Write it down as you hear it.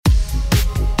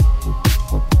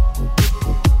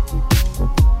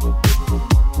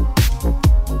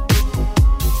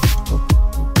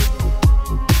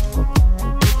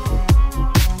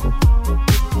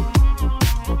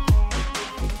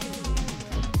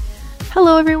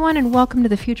Hello, everyone, and welcome to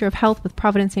the Future of Health with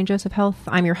Providence St. Joseph Health.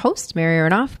 I'm your host, Mary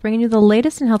Aronoff, bringing you the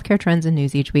latest in healthcare trends and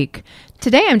news each week.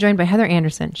 Today, I'm joined by Heather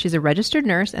Anderson. She's a registered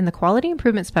nurse and the Quality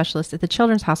Improvement Specialist at the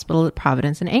Children's Hospital at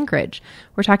Providence in Anchorage.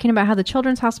 We're talking about how the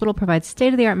Children's Hospital provides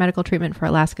state-of-the-art medical treatment for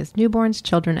Alaska's newborns,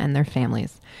 children, and their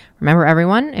families. Remember,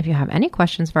 everyone, if you have any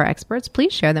questions for our experts,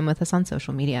 please share them with us on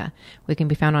social media. We can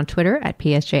be found on Twitter at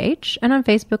PSJH and on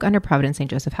Facebook under Providence St.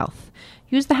 Joseph Health.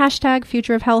 Use the hashtag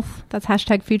Future of Health. That's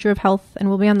hashtag Future of Health, and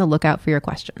we'll be on the lookout for your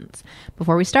questions.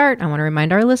 Before we start, I want to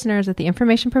remind our listeners that the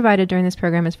information provided during this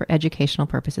program is for educational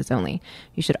purposes only.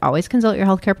 You should always consult your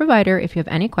healthcare provider if you have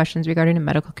any questions regarding a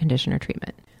medical condition or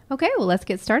treatment. Okay, well, let's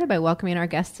get started by welcoming our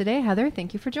guest today. Heather,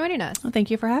 thank you for joining us. Well,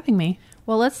 thank you for having me.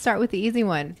 Well, let's start with the easy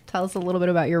one. Tell us a little bit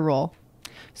about your role.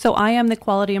 So I am the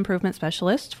Quality Improvement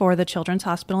Specialist for the Children's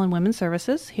Hospital and Women's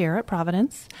Services here at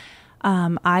Providence.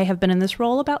 I have been in this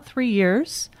role about 3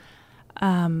 years.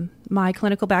 My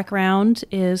clinical background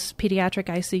is pediatric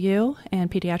ICU and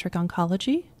pediatric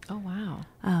oncology. Oh,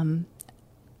 wow.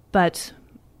 But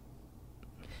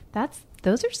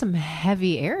those are some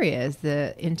heavy areas,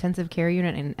 the intensive care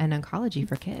unit and oncology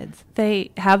for kids.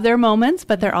 they have their moments,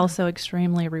 but they're also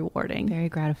extremely rewarding. Very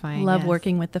gratifying. Love yes.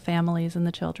 working with the families and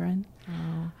the children.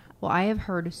 Oh. Well, I have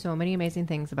heard so many amazing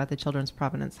things about the Children's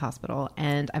Providence Hospital,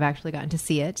 and I've actually gotten to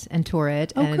see it and tour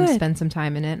it and good. spend some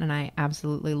time in it, and I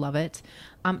absolutely love it.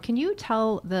 Can you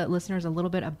tell the listeners a little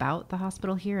bit about the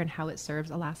hospital here and how it serves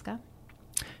Alaska?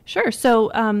 Sure. So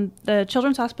the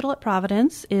Children's Hospital at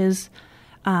Providence is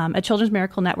a Children's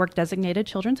Miracle Network designated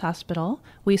children's hospital.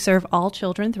 We serve all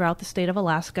children throughout the state of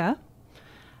Alaska.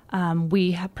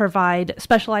 We provide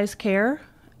specialized care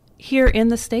here in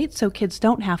the state, so kids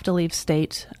don't have to leave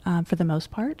state for the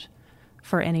most part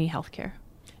for any health care.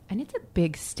 And it's a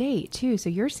big state, too, so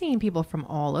you're seeing people from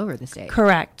all over the state.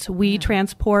 Correct. We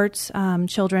transport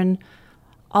children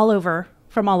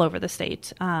from all over the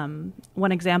state.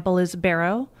 One example is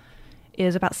Barrow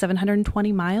is about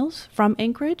 720 miles from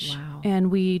Anchorage. Wow. And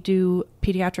we do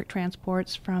pediatric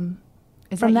transports from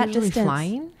that usually distance.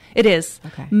 flying? It is.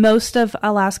 Okay. Most of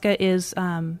Alaska is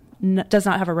does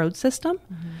not have a road system,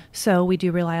 so we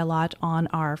do rely a lot on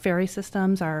our ferry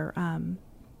systems, our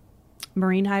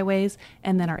marine highways,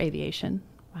 and then our aviation.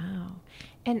 Wow.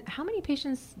 And how many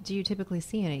patients do you typically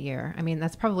see in a year? I mean,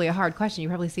 that's probably a hard question. You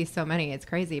probably see so many. It's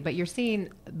crazy. But you're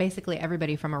seeing basically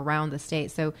everybody from around the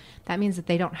state. So that means that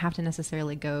they don't have to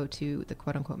necessarily go to the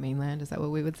quote-unquote mainland. Is that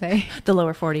what we would say? The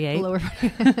lower 48. The lower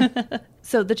 48.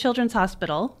 So the Children's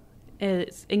Hospital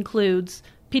includes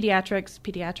pediatrics,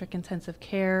 pediatric intensive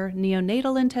care,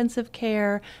 neonatal intensive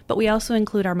care, but we also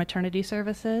include our maternity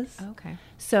services. Okay.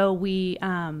 So we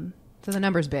So the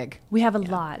number's big. we have a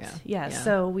lot. yeah, Yes. yeah.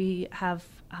 So we have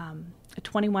a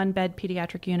 21-bed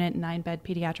pediatric unit, 9-bed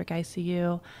pediatric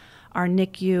ICU. Our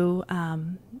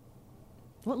NICU,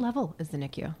 What level is the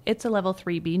NICU? it's a level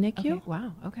 3B NICU. Okay.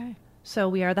 Wow. Okay. So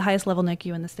we are the highest level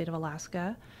NICU in the state of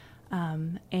Alaska.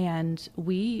 And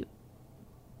we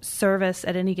service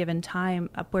at any given time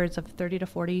upwards of 30 to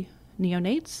 40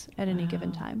 neonates at any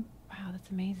given time. Wow, that's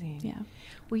amazing. Yeah.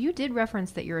 Well, you did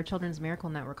reference that you're a Children's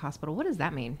Miracle Network hospital. What does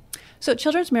that mean? So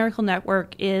Children's Miracle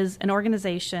Network is an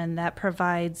organization that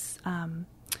provides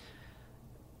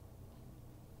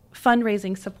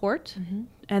fundraising support,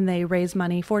 and they raise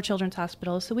money for children's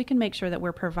hospitals so we can make sure that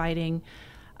we're providing,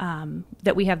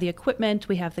 that we have the equipment,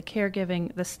 we have the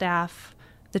caregiving, the staff,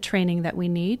 the training that we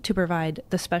need to provide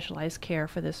the specialized care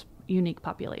for this unique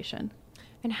population.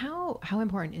 And how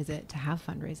important is it to have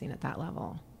fundraising at that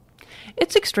level?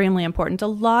 It's extremely important. A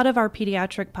lot of our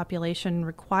pediatric population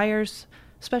requires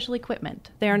special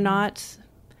equipment. They are not,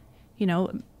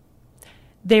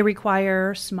 they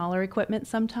require smaller equipment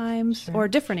sometimes or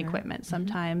different equipment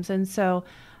sometimes. And so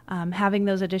having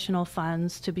those additional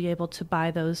funds to be able to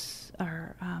buy those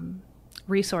or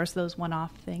resource those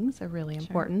one-off things are really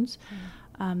important.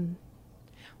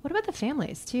 What about the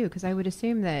families, too? Because I would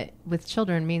assume that with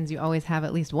children means you always have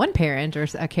at least one parent or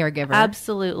a caregiver.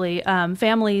 Absolutely.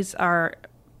 Families are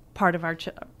part of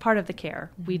part of the care.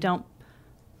 We don't.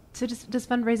 So does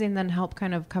fundraising then help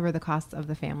kind of cover the costs of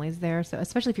the families there? So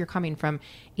especially if you're coming from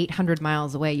 800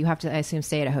 miles away, you have to, I assume,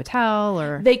 stay at a hotel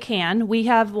or... They can. We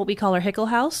have what we call our Hickle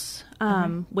House,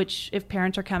 which if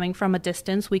parents are coming from a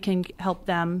distance, we can help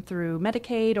them through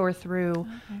Medicaid or through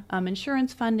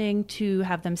insurance funding to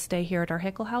have them stay here at our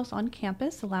Hickle House on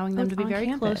campus, allowing them to be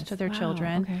very close to their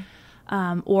children,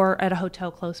 or at a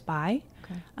hotel close by,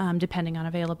 depending on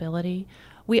availability.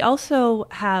 We also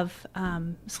have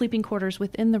sleeping quarters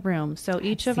within the room. So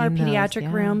each of our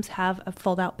pediatric rooms have a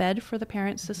fold-out bed for the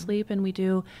parents to sleep, and we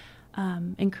do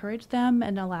encourage them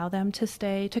and allow them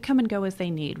to come and go as they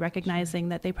need, recognizing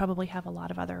that they probably have a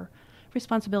lot of other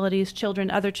responsibilities,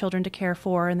 other children to care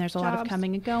for, and there's a lot of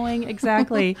coming and going.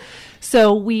 Exactly.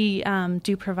 So we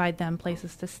do provide them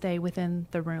places to stay within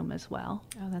the room as well.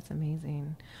 Oh, that's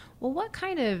amazing. Well, what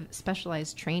kind of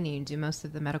specialized training do most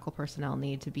of the medical personnel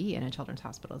need to be in a children's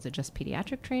hospital? Is it just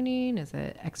pediatric training? Is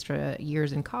it extra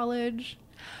years in college?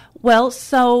 Well,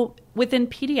 so within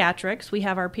pediatrics, we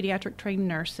have our pediatric trained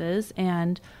nurses,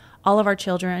 and all of our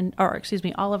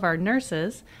all of our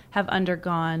nurses have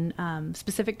undergone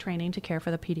specific training to care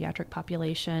for the pediatric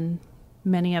population.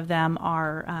 Many of them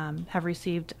have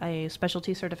received a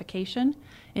specialty certification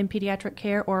in pediatric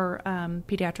care or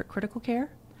pediatric critical care.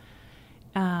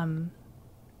 And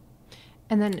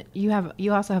then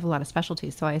you also have a lot of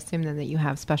specialties. So I assume then that you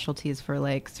have specialties for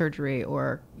like surgery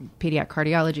or pediatric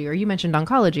cardiology, or you mentioned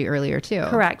oncology earlier too.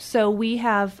 Correct. So we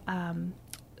have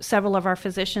several of our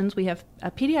physicians. We have a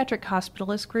pediatric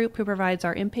hospitalist group who provides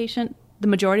the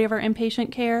majority of our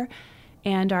inpatient care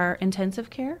and our intensive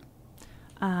care.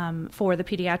 For the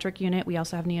pediatric unit, we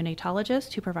also have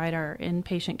neonatologists who provide our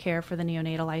inpatient care for the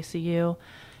neonatal ICU.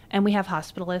 And we have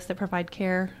hospitalists that provide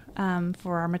care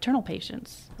for our maternal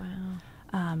patients.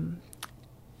 Wow.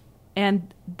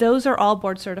 And those are all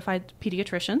board-certified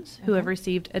pediatricians who have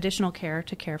received additional care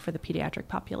to care for the pediatric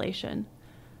population.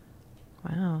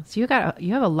 Wow. So you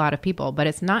have a lot of people, but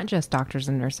it's not just doctors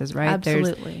and nurses, right?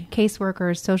 Absolutely. There's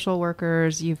caseworkers, social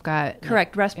workers, you've got...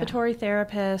 Correct. Respiratory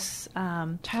therapists.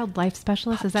 Child life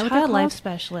specialists, is that what they're called? called? Child life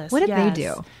specialists. What do they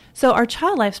do? So our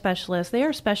child life specialists, they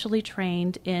are specially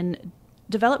trained in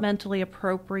developmentally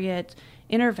appropriate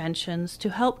interventions to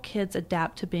help kids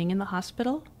adapt to being in the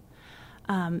hospital.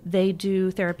 They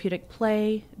do therapeutic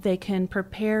play. They can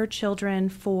prepare children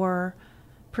for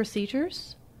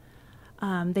procedures.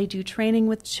 They do training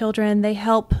with children. They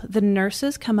help the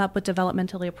nurses come up with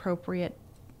developmentally appropriate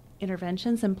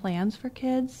interventions and plans for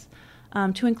kids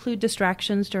to include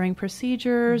distractions during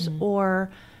procedures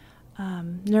or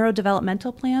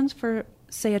neurodevelopmental plans for,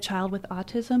 say, a child with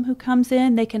autism who comes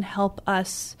in. They can help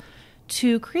us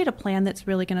to create a plan that's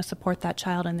really going to support that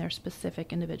child and their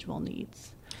specific individual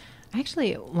needs.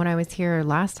 Actually, when I was here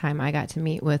last time, I got to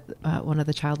meet with one of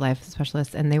the child life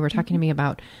specialists, and they were talking to me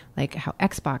about like how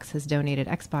Xbox has donated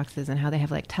Xboxes and how they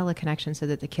have like teleconnection so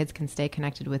that the kids can stay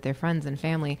connected with their friends and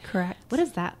family. Correct. What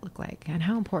does that look like, and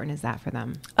how important is that for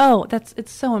them? Oh,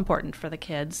 it's so important for the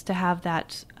kids to have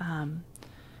that,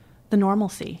 the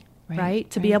normalcy. Right?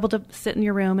 To be able to sit in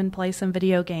your room and play some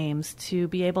video games, to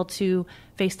be able to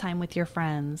FaceTime with your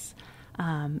friends.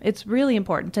 It's really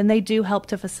important. And they do help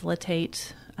to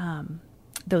facilitate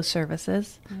those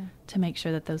services to make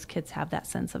sure that those kids have that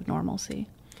sense of normalcy.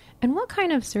 And what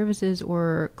kind of services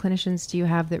or clinicians do you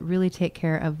have that really take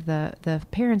care of the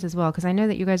parents as well? Because I know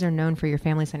that you guys are known for your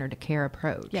family-centered care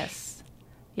approach. Yes.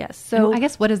 So I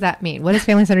guess, what does that mean? What does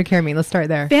family-centered care mean? Let's start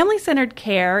there. Family-centered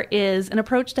care is an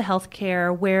approach to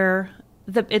healthcare where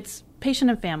it's patient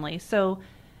and family. So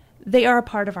they are a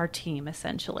part of our team,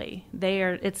 essentially.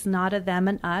 It's not a them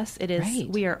and us. It is, right.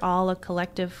 We are all a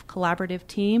collective, collaborative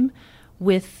team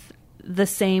with the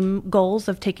same goals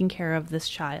of taking care of this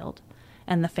child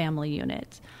and the family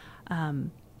unit.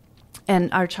 And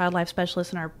our child life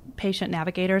specialists and our patient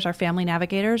navigators, our family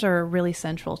navigators, are really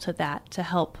central to that, to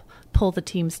help pull the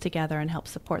teams together and help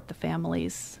support the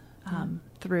families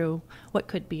through what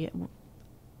could be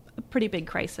a pretty big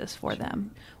crisis for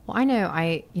them. Well, I know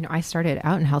I started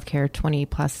out in healthcare 20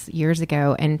 plus years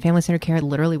ago, and family-centered care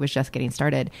literally was just getting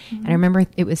started. And I remember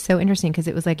it was so interesting because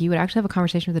it was like you would actually have a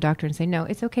conversation with the doctor and say, no,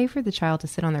 it's okay for the child to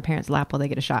sit on their parent's lap while they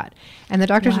get a shot. And the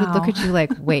doctors would look at you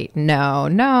like, wait,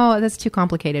 no, that's too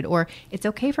complicated. Or it's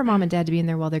okay for mom and dad to be in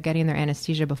there while they're getting their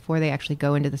anesthesia before they actually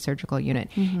go into the surgical unit.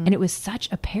 And it was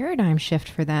such a paradigm shift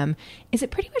for them. Is it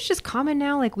pretty much just common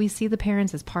now? Like we see the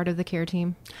parents as part of the care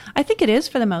team? I think it is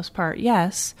for the most part,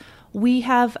 yes. We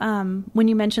have, when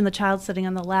you mentioned the child sitting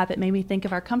on the lap, it made me think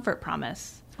of our Comfort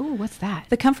Promise. Ooh, what's that?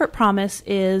 The Comfort Promise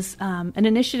is an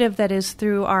initiative that is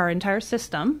through our entire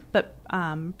system, but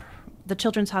the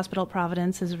Children's Hospital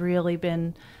Providence has really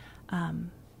been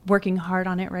working hard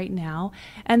on it right now.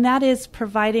 And that is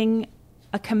providing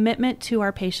a commitment to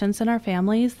our patients and our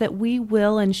families that we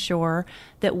will ensure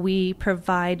that we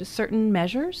provide certain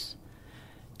measures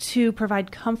to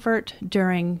provide comfort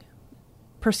during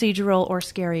procedural or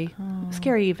scary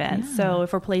events. yeah. So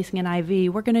if we're placing an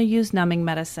IV, we're going to use numbing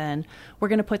medicine. We're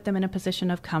going to put them in a position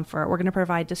of comfort. We're going to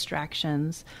provide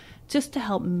distractions just to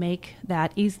help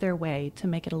ease their way, to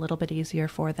make it a little bit easier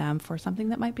for them for something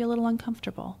that might be a little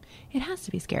uncomfortable. It has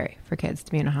to be scary for kids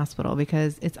to be in a hospital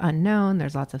because it's unknown.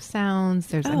 There's lots of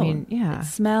sounds. It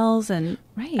smells and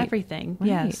Right. everything. Right.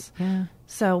 Yes. Yeah.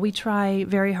 So we try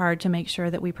very hard to make sure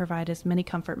that we provide as many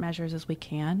comfort measures as we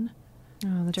can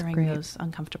Oh, that's during great. those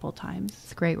uncomfortable times.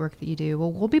 It's great work that you do.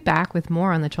 Well, we'll be back with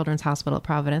more on the Children's Hospital at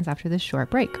Providence after this short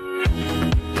break.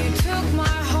 You took my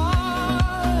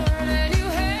heart and you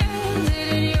held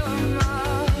it in your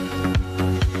mouth.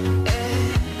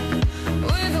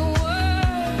 With a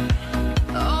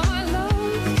word, all my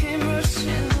love came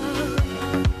rushing up.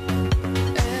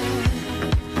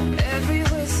 Every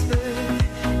whisper,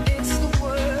 it's the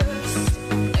worst.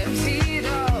 Emptied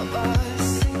out by a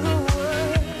single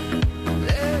word.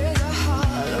 There is a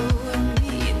hollow in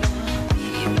me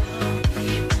now.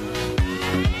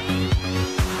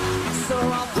 So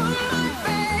I'll put my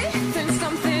faith in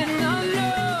something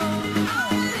unknown.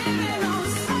 I'm living on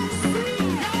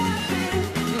something nothing,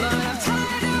 but I'm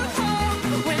tired of hope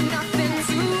with nothing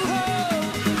to hold.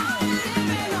 I'm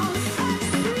living on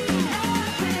something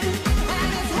nothing,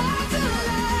 and it's hard to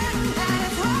love, and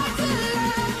it's hard to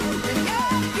love. And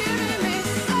you're giving me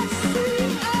such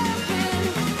sweet loving,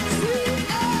 sweet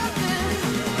loving,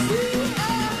 sweet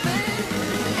loving.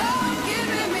 You're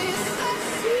giving me such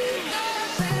sweet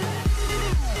loving.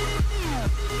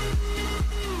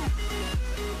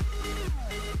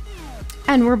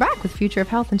 And we're back with Future of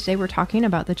Health, and today we're talking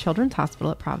about the Children's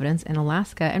Hospital at Providence in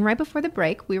Alaska. And right before the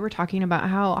break, we were talking about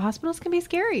how hospitals can be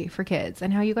scary for kids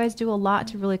and how you guys do a lot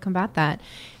to really combat that.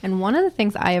 And one of the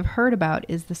things I have heard about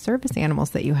is the service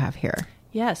animals that you have here.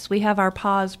 Yes, we have our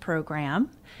PAWS program,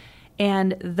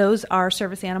 and those are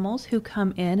service animals who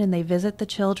come in and they visit the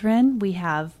children. We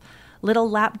have little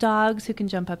lap dogs who can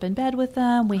jump up in bed with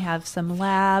them. We have some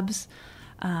labs,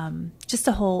 just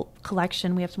a whole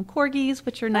collection. We have some corgis,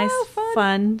 which are nice,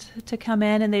 fun to come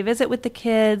in, and they visit with the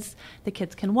kids. The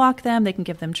kids can walk them. They can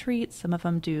give them treats. Some of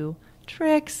them do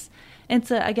tricks. It's,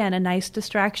 again, a nice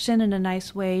distraction and a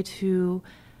nice way to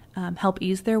help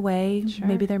ease their way. Sure.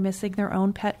 Maybe they're missing their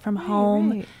own pet from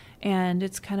home, right. and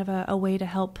it's kind of a way to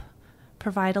help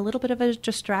provide a little bit of a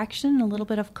distraction, a little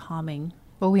bit of calming.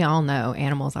 Well, we all know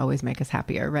animals always make us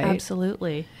happier, right?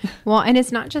 Absolutely. Well, and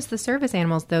it's not just the service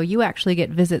animals, though. You actually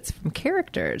get visits from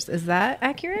characters. Is that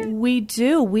accurate? We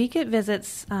do. We get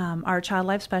visits. Our child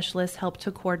life specialists help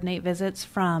to coordinate visits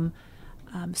from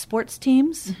sports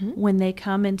teams when they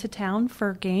come into town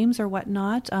for games or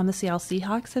whatnot. The Seattle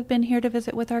Seahawks have been here to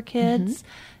visit with our kids.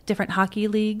 Different hockey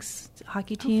leagues,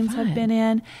 hockey teams have fun. been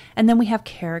in. And then we have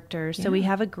characters. So we Yeah.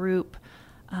 have a group,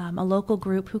 a local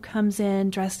group who comes in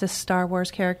dressed as Star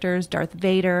Wars characters, Darth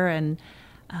Vader, and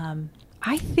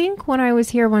I think when I was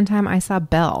here one time, I saw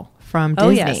Belle from oh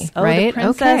Disney, yes, right? the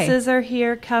princesses are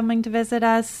here coming to visit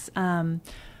us.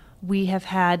 We have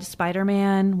had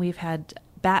Spider-Man, we've had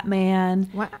Batman.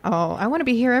 Wow. Oh, I want to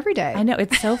be here every day. I know,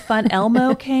 it's so fun.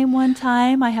 Elmo came one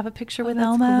time. I have a picture with That's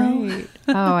Elmo. great.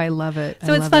 Oh, I love it.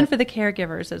 So I it's love fun it. for the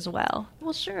caregivers as well.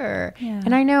 Well, sure. Yeah.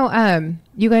 And I know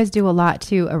you guys do a lot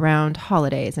too around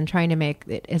holidays and trying to make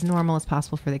it as normal as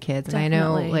possible for the kids. And I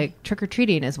know Definitely. like trick or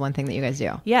treating is one thing that you guys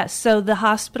do. Yes, so the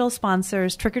hospital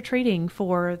sponsors trick-or-treating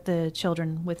for the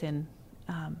children within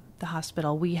the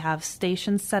hospital. We have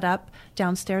stations set up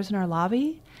downstairs in our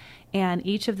lobby, and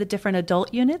each of the different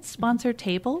adult units sponsor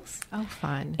tables. Oh,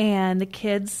 fun. And the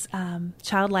kids,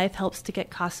 Child Life helps to get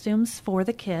costumes for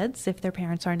the kids if their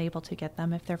parents aren't able to get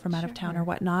them, if they're from out of town or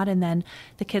whatnot. And then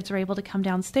the kids are able to come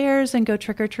downstairs and go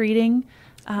trick-or-treating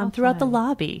throughout the fun.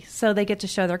 lobby. So they get to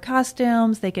show their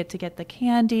costumes, they get to get the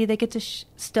candy, they get to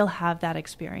still have that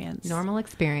experience. Normal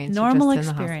experience. Normal just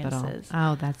in the hospital. experiences.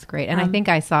 Oh, that's great. And I think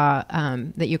I saw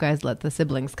that you guys let the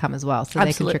siblings come as well, so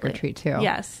Absolutely. they can trick or treat too.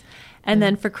 Yes. And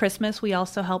then for Christmas, we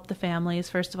also help the families.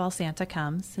 First of all, Santa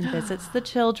comes and visits the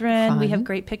children. We Fun. have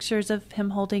great pictures of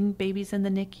him holding babies in the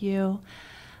NICU.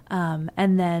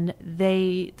 And then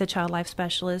the child life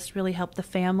specialists really help the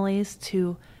families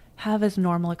to have as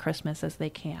normal a Christmas as they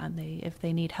can. If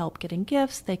they need help getting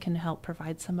gifts, they can help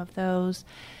provide some of those.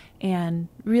 And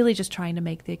really just trying to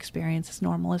make the experience as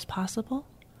normal as possible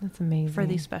That's amazing. for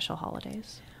these special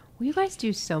holidays. Well, you guys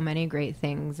do so many great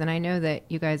things, and I know that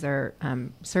you guys are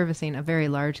servicing a very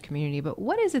large community, but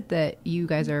what is it that you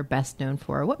guys are best known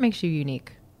for? What makes you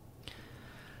unique?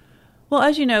 Well,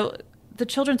 as you know, the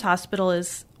Children's Hospital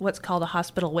is what's called a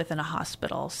hospital within a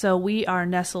hospital. So we are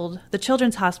nestled, the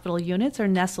Children's Hospital units are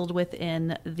nestled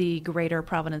within the Greater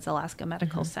Providence, Alaska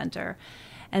Medical Center.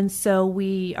 And so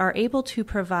we are able to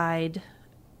provide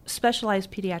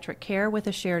specialized pediatric care with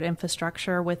a shared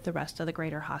infrastructure with the rest of the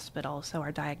Greater Hospital. So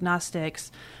our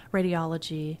diagnostics,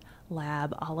 radiology,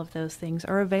 lab, all of those things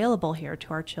are available here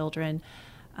to our children,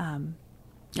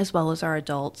 as well as our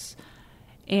adults.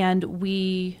 And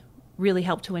we really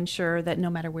help to ensure that no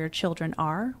matter where children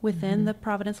are within the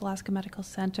Providence, Alaska Medical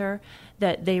Center,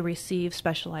 that they receive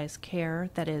specialized care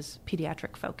that is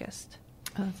pediatric focused.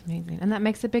 Oh, that's amazing. And that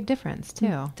makes a big difference,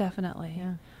 too. Definitely.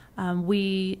 Yeah.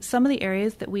 Some of the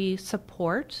areas that we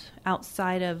support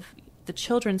outside of the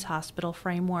Children's Hospital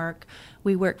framework,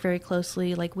 we work very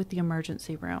closely like with the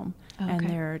emergency room and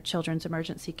their children's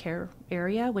emergency care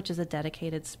area, which is a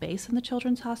dedicated space in the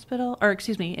Children's Hospital, or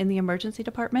excuse me, in the emergency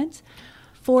department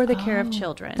for the care of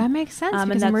children. That makes sense And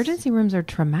because that's- emergency rooms are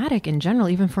traumatic in general,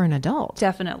 even for an adult.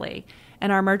 Definitely.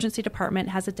 And our emergency department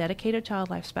has a dedicated child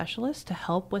life specialist to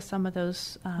help with some of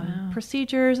those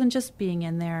procedures and just being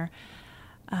in there.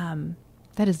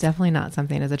 That is definitely not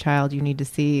something as a child you need to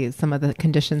see some of the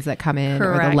conditions that come in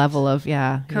or the Correct. level of,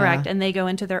 Correct. Yeah. And they go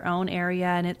into their own area,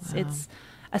 and it's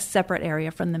a separate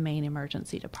area from the main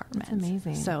emergency department. That's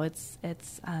amazing. So it's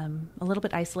a little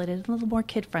bit isolated, a little more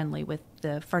kid friendly with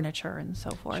the furniture and so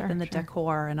forth, Sure, and the sure.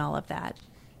 decor and all of that.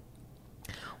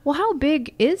 Well, how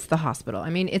big is the hospital? I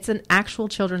mean, it's an actual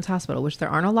children's hospital, which there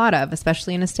aren't a lot of,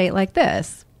 especially in a state like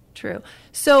this. True.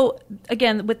 So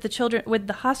again, with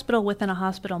the hospital within a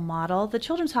hospital model, the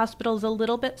Children's Hospital is a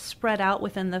little bit spread out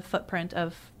within the footprint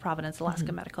of Providence,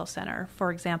 Alaska Medical Center.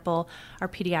 For example, our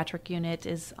pediatric unit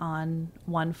is on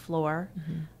one floor,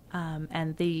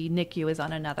 and the NICU is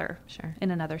on another, Sure.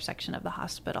 in another section of the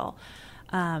hospital.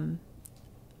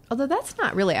 Although that's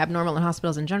not really abnormal in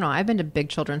hospitals in general. I've been to big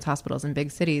children's hospitals in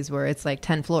big cities where it's like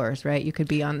 10 floors, right? You could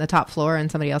be on the top floor and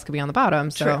somebody else could be on the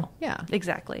bottom. So, True. yeah.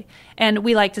 Exactly. And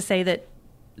we like to say that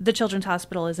the Children's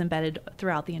Hospital is embedded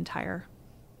throughout the entire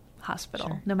hospital.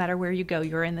 Sure. No matter where you go,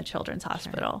 you're in the Children's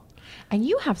Hospital. And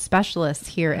you have specialists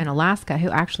here in Alaska who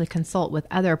actually consult with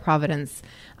other Providence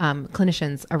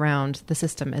clinicians around the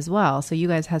system as well. So you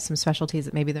guys have some specialties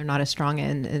that maybe they're not as strong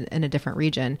in a different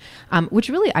region, which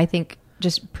really, I think,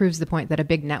 just proves the point that a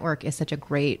big network is such a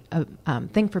great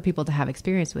thing for people to have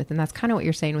experience with. And that's kind of what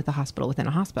you're saying with the hospital within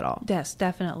a hospital. Yes,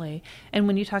 definitely. And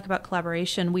when you talk about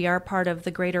collaboration, we are part of the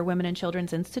Greater Women and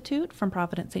Children's Institute from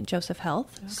Providence St. Joseph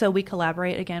Health. Okay. So we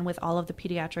collaborate, again, with all of the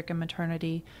pediatric and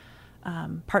maternity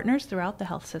partners throughout the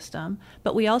health system.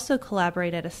 But we also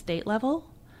collaborate at a state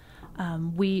level.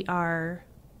 We are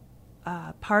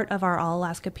part of our All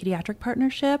Alaska Pediatric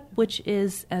Partnership, which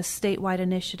is a statewide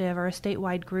initiative or a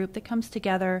statewide group that comes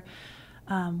together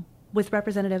with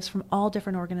representatives from all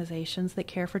different organizations that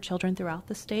care for children throughout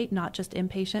the state, not just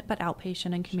inpatient, but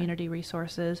outpatient and community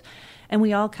resources. And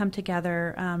we all come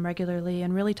together regularly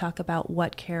and really talk about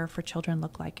what care for children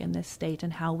look like in this state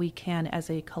and how we can, as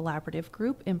a collaborative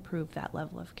group, improve that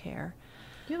level of care.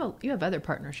 You have other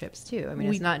partnerships too. I mean,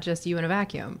 it's not just you in a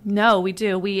vacuum. No, we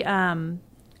do.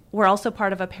 We're also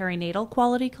part of a perinatal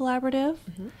quality collaborative.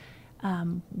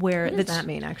 Where What does that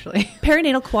mean, actually?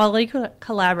 Perinatal quality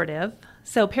collaborative.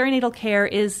 So perinatal care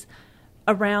is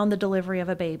around the delivery of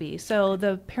a baby. So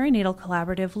the perinatal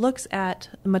collaborative looks at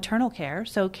maternal care,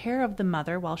 so care of the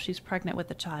mother while she's pregnant with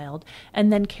the child,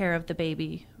 and then care of the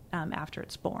baby after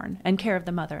it's born, and care of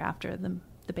the mother after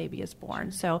the baby is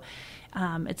born. So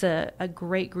it's a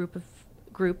great group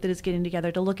that is getting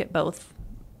together to look at both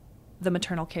the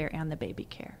maternal care and the baby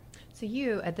care. So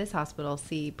you, at this hospital,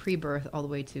 see pre-birth all the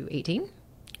way to 18?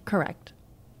 Correct.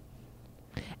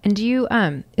 And do you,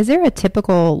 is there a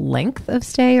typical length of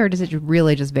stay, or does it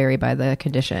really just vary by the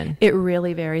condition? It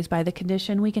really varies by the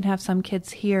condition. We can have some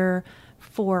kids here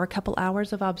for a couple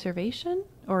hours of observation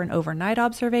or an overnight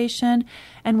observation,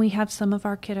 and we have some of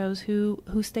our kiddos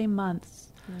who stay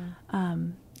months.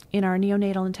 In our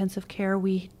neonatal intensive care,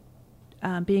 we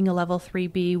being a level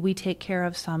 3B, we take care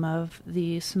of some of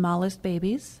the smallest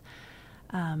babies,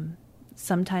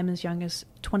 sometime as young as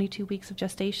 22 weeks of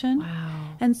gestation.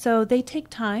 Wow. And so they take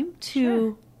time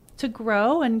to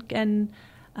grow and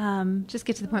Just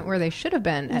get to the point where they should have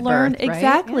been at learn birth, right?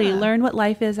 exactly Yeah. learn what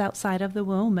life is outside of the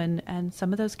womb, and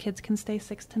some of those kids can stay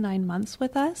 6 to 9 months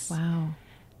with us. Wow.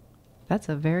 That's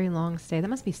a very long stay. That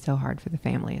must be so hard for the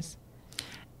families.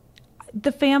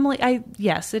 The family,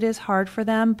 yes, it is hard for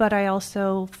them, but I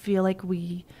also feel like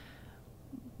we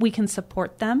can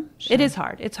support them. Sure. It is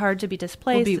hard. It's hard to be It would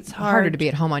displaced. be It's hard harder to be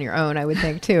at home on your own, I would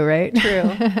think, too, right?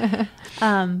 True.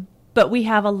 But we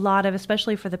have a lot of,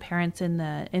 especially for the parents in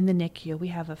the NICU, we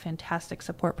have a fantastic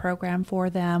support program for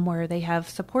them where they have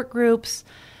support groups.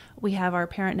 We have our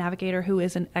parent navigator who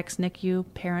is an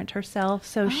ex-NICU parent herself,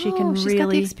 so she can she's really got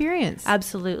the experience.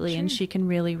 Absolutely, and she can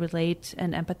really relate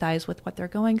and empathize with what they're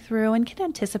going through and can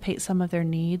anticipate some of their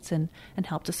needs and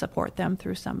help to support them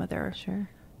through some of their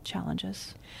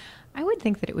challenges. I would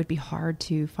think that it would be hard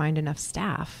to find enough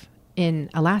staff in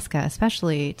Alaska,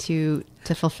 especially to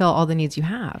fulfill all the needs you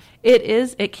have.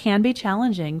 It can be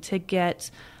challenging to get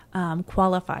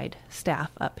qualified staff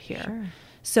up here. Sure.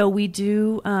 So we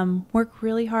do work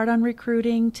really hard on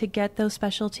recruiting to get those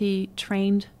specialty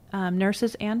trained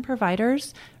nurses and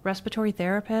providers, respiratory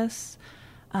therapists.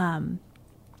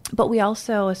 But we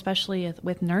also, especially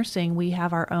with nursing, we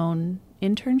have our own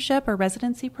internship or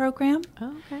residency program.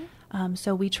 Oh, okay.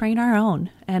 So we train our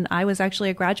own. And I was actually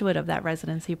a graduate of that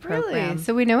residency program. Really?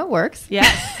 So we know it works.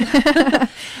 Yes.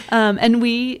 And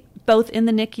we, both in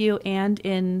the NICU and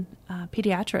in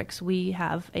pediatrics, we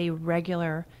have a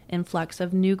regular influx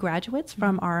of new graduates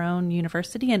from our own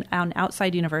university and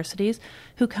outside universities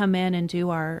who come in and do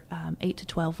our 8 to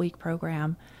 12 week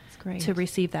program Great. to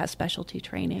receive that specialty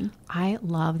training. I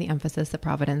love the emphasis that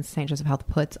Providence St. Joseph Health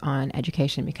puts on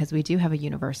education because we do have a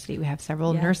university. We have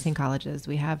several Yes. nursing colleges.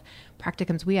 We have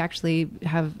practicums. We actually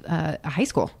have a high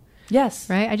school. Yes.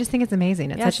 Right? I just think it's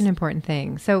amazing. It's Yes. such an important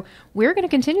thing. So we're going to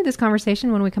continue this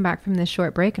conversation when we come back from this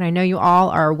short break. And I know you all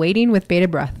are waiting with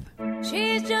bated breath.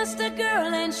 She's just a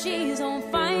girl and she's on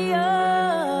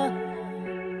fire.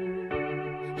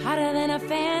 Hotter than a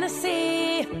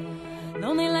fantasy.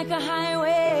 Lonely like a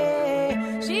highway.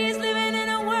 She's living in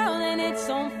a world and it's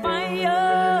on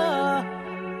fire.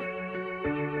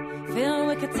 Filled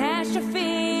with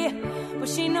catastrophe. But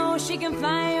she knows she can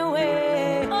fly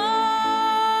away. Oh,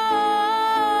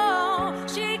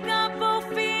 she got both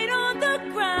feet on the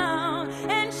ground.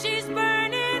 And she's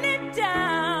burning it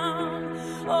down.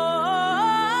 Oh,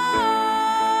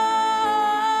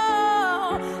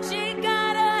 she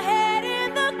got her head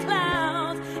in the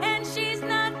clouds. And she's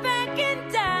not backing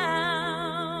down.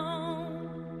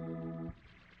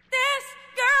 This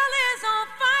girl is on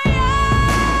fire.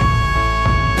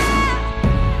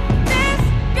 This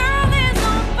girl is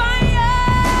on fire.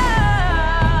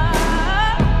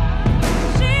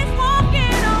 She's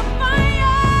walking on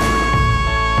fire.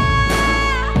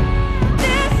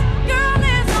 This girl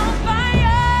is on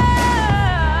fire.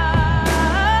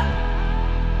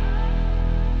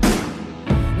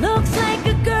 Looks like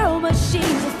a girl, but she's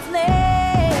a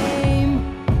flame.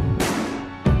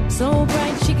 So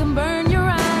bright she can burn your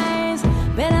eyes.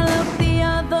 Better look the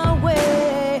other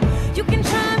way. You can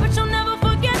try, but you'll never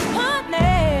forget her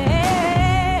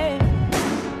name.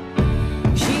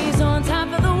 She's on top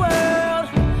of the world.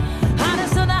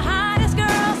 Hottest of the hottest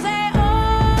girls say,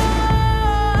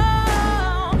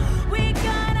 oh, we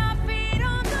got our feet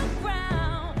on the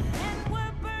ground and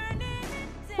we're burning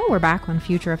it down. Well, we're back on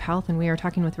Future of Health, and we are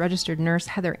talking with registered nurse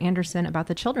Heather Anderson about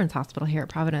the Children's Hospital here at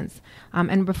Providence.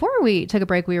 And before we took a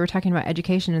break, we were talking about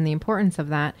education and the importance of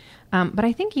that. But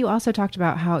I think you also talked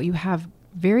about how you have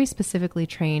very specifically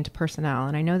trained personnel,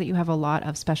 and I know that you have a lot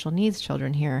of special needs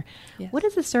children here. Yes. What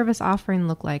does the service offering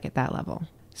look like at that level?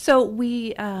 So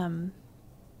we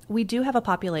do have a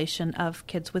population of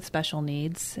kids with special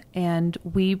needs, and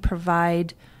we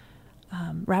provide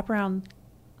wraparound.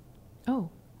 Oh,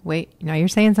 wait, now you're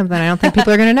saying something I don't think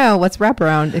people are going to know. What's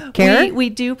wraparound care? We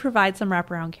do provide some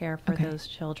wraparound care for Okay. those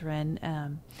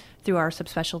children through our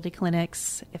subspecialty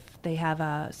clinics. If they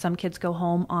have some kids go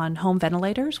home on home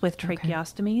ventilators with Okay.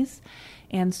 tracheostomies,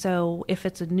 and so if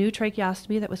it's a new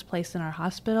tracheostomy that was placed in our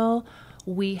hospital,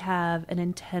 we have an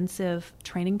intensive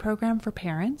training program for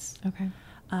parents Okay.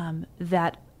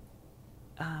 that.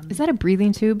 Is that a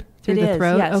breathing tube through It the is,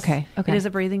 throat? yes. Okay. Okay. It is a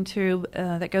breathing tube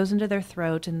that goes into their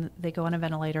throat, and they go on a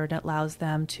ventilator, and it allows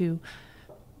them to.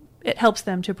 It helps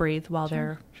them to breathe while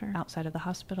they're sure. outside of the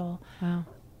hospital. Wow.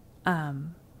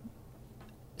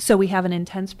 So we have an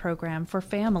intense program for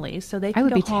families, so they can would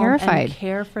go be home terrified. and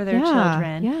care for their Yeah,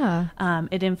 children. yeah.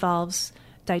 It involves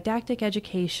didactic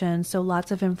education, so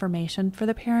lots of information for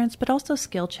the parents, but also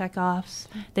skill check-offs.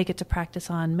 They get to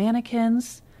practice on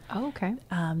mannequins. Oh, okay.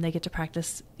 They get to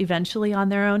practice eventually on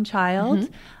their own child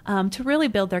to really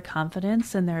build their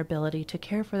confidence and their ability to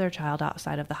care for their child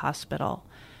outside of the hospital.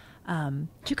 Do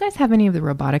you guys have any of the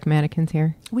robotic mannequins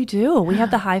here? We do. We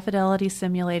have the high fidelity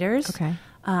simulators. Okay.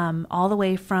 All the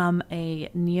way from a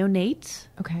neonate,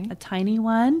 Okay. a tiny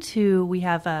one, to we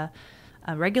have a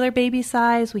regular baby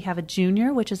size. We have a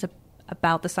junior, which is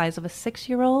about the size of a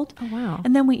 6-year-old. Oh, wow.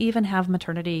 And then we even have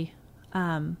maternity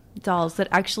dolls that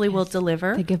actually will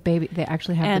deliver. They give baby. They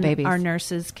actually have And the babies. our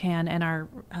nurses can, and our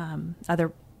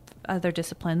other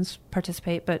disciplines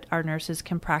participate, but our nurses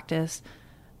can practice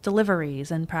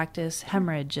deliveries and practice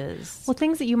hemorrhages. Well,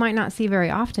 things that you might not see very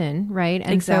often, right?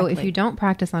 And so if Exactly. you don't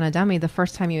practice on a dummy, the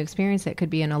first time you experience it could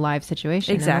be in a live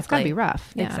situation. And that's got to be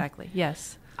rough. Yeah. Exactly.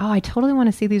 Yes. Oh, I totally want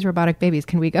to see these robotic babies.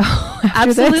 Can we go?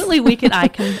 after this? Absolutely. We can. I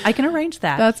can arrange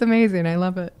that. That's amazing. I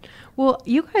love it. Well,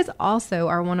 you guys also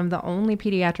are one of the only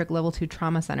pediatric level 2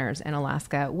 trauma centers in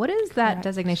Alaska. What does that Correct.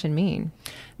 designation mean?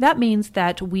 That means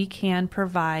that we can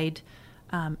provide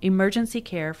emergency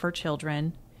care for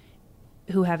children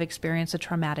who have experienced a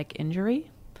traumatic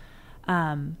injury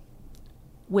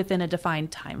within a defined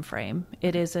time frame.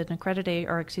 It is an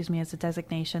it's a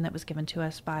designation that was given to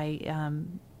us by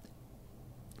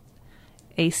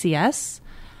ACS,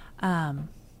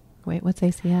 Wait, what's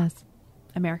ACS?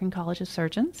 American College of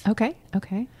Surgeons. Okay.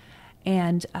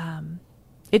 And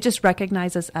it just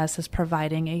recognizes us as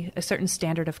providing a certain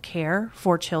standard of care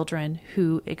for children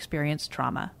who experience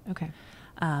trauma. Okay.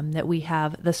 That we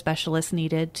have the specialists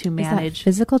needed to Is that manage.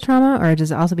 physical trauma or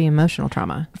does it also be emotional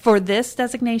trauma? For this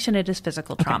designation, it is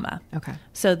physical trauma. Okay.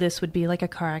 So this would be like a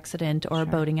car accident or a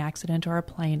Sure. boating accident or a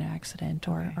plane accident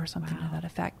Okay. or something to that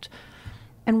effect.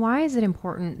 And why is it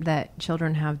important that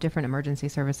children have different emergency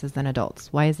services than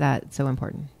adults? Why is that so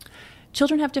important?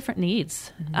 Children have different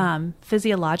needs.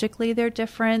 Physiologically, they're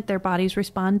different. Their bodies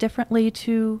respond differently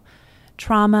to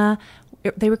trauma.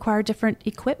 They require different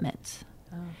equipment.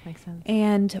 Oh, makes sense.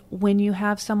 And when you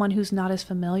have someone who's not as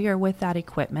familiar with that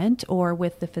equipment or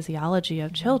with the physiology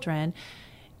of children,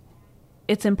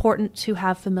 it's important to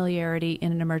have familiarity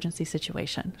in an emergency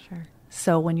situation. Sure.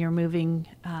 So when you're moving,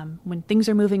 when things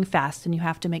are moving fast and you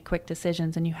have to make quick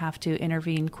decisions and you have to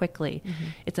intervene quickly,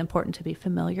 it's important to be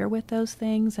familiar with those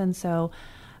things. And so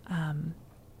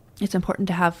it's important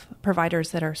to have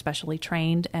providers that are specially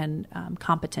trained and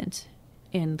competent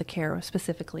in the care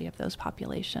specifically of those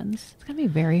populations. It's going to be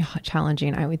very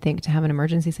challenging, I would think, to have an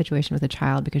emergency situation with a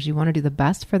child because you want to do the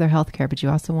best for their health care, but you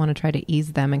also want to try to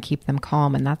ease them and keep them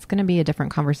calm. And that's going to be a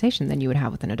different conversation than you would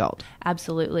have with an adult.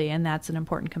 Absolutely. And that's an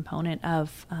important component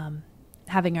of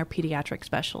having our pediatric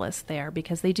specialists there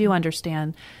because they do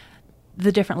understand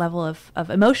the different level of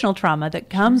emotional trauma that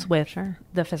comes with sure.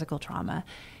 the physical trauma.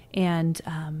 And,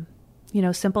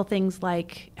 simple things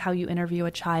like how you interview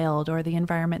a child or the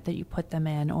environment that you put them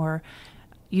in or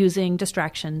using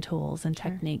distraction tools and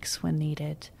techniques when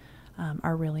needed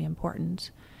are really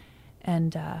important.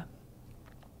 And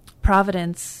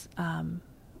Providence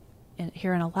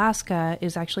here in Alaska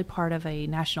is actually part of a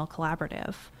national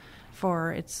collaborative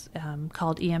it's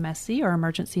called EMSC or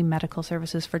Emergency Medical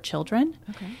Services for Children.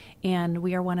 Okay. And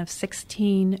we are one of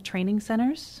 16 training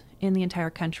centers in the entire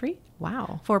country.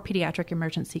 Wow. For pediatric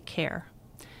emergency care.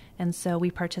 And so we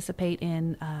participate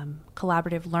in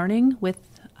collaborative learning with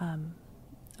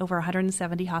over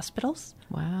 170 hospitals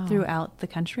Wow. throughout the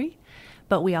country.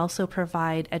 But we also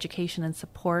provide education and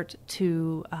support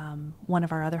to one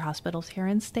of our other hospitals here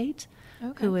in state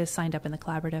who is signed up in the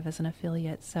collaborative as an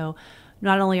affiliate. So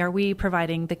not only are we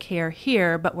providing the care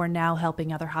here, but we're now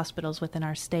helping other hospitals within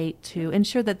our state to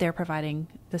ensure that they're providing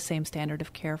the same standard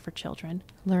of care for children.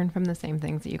 Learn from the same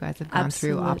things that you guys have gone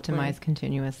through, Absolutely. optimize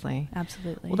continuously.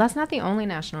 Absolutely. Well, that's not the only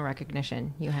national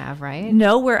recognition you have, right?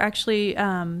 No, we're actually,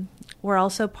 we're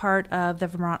also part of the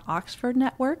Vermont Oxford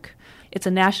Network. It's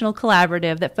a national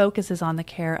collaborative that focuses on the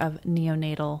care of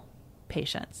neonatal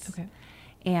patients. Okay.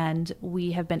 And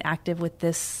we have been active with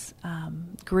this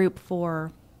group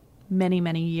for many,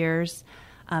 many years.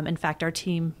 In fact, our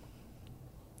team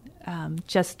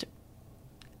just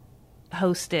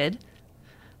hosted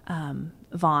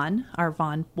Vaughn,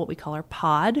 what we call our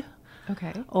pod,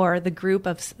 Okay. or the group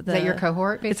of Is that your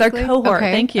cohort, It's our basically? cohort.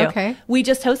 Okay, Thank you. okay. We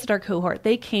just hosted our cohort.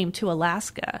 They came to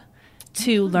Alaska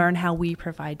to learn how we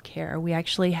provide care. We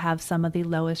actually have some of the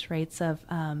lowest rates of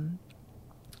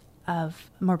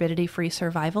morbidity-free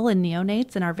survival in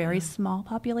neonates in our very small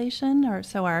population,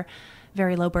 our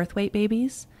very low birth weight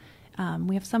babies.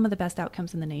 We have some of the best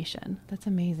outcomes in the nation. That's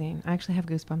amazing. I actually have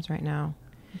goosebumps right now.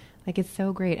 Like, it's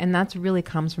so great. And that's really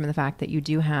comes from the fact that you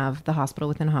do have the hospital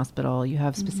within a hospital. You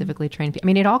have specifically trained people. I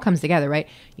mean, it all comes together, right?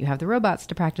 You have the robots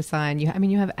to practice on. You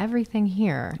have everything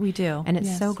here. We do. And it's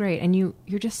Yes. so great. And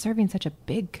you're just serving such a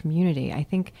big community. I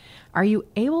think, are you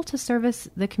able to service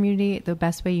the community the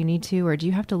best way you need to? Or do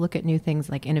you have to look at new things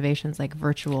like innovations, like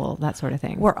virtual, that sort of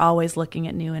thing? We're always looking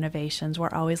at new innovations. We're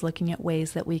always looking at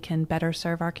ways that we can better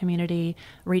serve our community,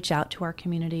 reach out to our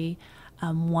community.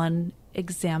 One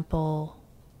example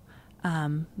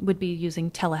would be using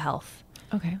telehealth.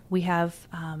 Okay. We have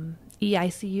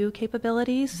EICU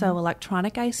capabilities, so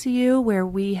electronic ICU, where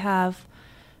we have,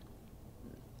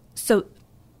 so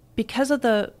because of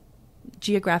the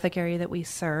geographic area that we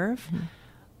serve,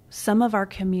 some of our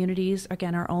communities,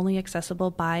 again, are only accessible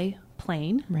by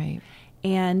plane. Right.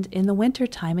 And in the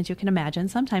wintertime, as you can imagine,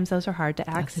 sometimes those are hard to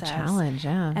That's access. a challenge,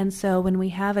 yeah. And so when we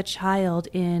have a child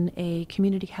in a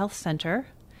community health center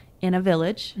in a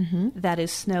village that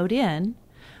is snowed in,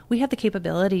 we have the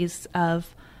capabilities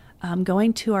of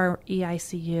going to our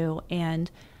EICU and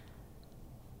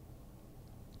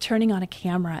turning on a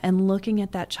camera and looking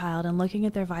at that child and looking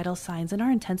at their vital signs. And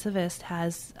our intensivist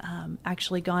has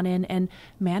actually gone in and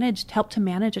helped to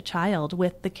manage a child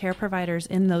with the care providers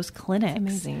in those clinics.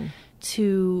 amazing.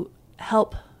 To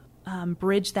help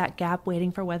bridge that gap,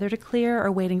 waiting for weather to clear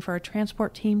or waiting for a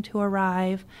transport team to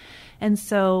arrive. And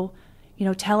so,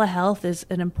 telehealth is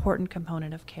an important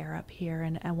component of care up here,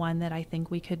 and one that I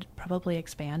think we could probably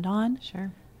expand on.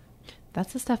 Sure.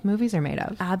 That's the stuff movies are made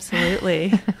of.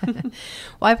 Absolutely. Well,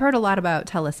 I've heard a lot about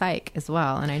telepsych as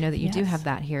well, and I know that you do Yes. have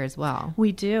that here as well.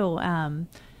 We do.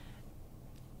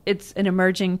 It's an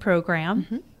emerging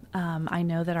program. I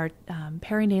know that our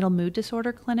perinatal mood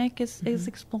disorder clinic is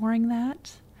exploring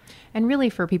that. And really,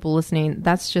 for people listening,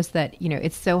 that's just that,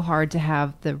 it's so hard to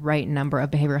have the right number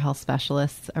of behavioral health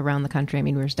specialists around the country. I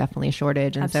mean, there's definitely a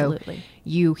shortage. And Absolutely. so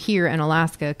you here in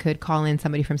Alaska could call in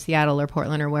somebody from Seattle or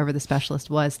Portland or wherever the specialist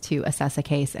was to assess a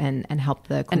case and help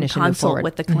the clinician And move consult forward.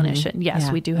 with the clinician. Yes,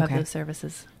 Yeah. we do have Okay. those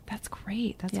services. That's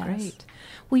great. That's Yes. great.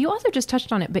 Well, you also just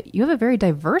touched on it, but you have a very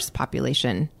diverse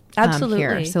population here.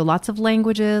 Absolutely. So lots of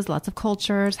languages, lots of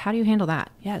cultures. How do you handle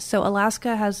that? Yeah, so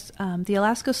Alaska has the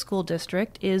Alaska School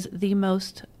District has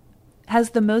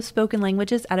the most spoken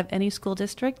languages out of any school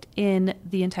district in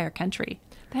the entire country.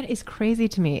 That is crazy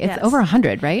to me. It's Yes. over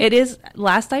 100, right? It is.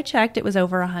 Last I checked, it was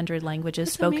over 100 languages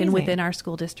That's spoken amazing. within our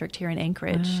school district here in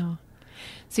Anchorage. Wow.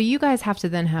 So you guys have to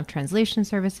then have translation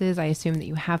services. I assume that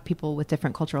you have people with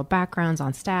different cultural backgrounds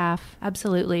on staff.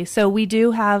 Absolutely. So we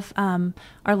do have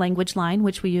our language line,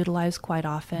 which we utilize quite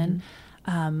often.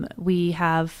 We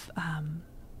have.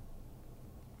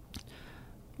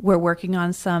 We're working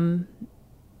on some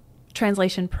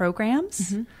translation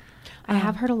programs. I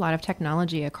have heard a lot of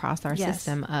technology across our Yes.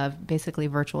 system of basically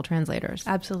virtual translators.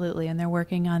 Absolutely, and they're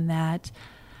working on that.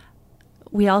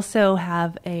 We also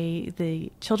have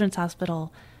the Children's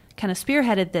Hospital kind of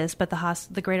spearheaded this, but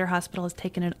the Greater Hospital has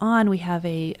taken it on. We have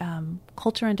a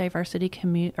culture and diversity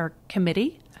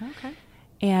committee, Okay.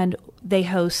 and they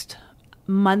host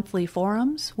monthly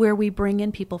forums where we bring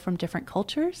in people from different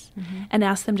cultures and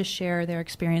ask them to share their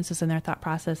experiences and their thought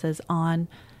processes on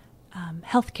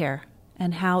healthcare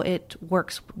and how it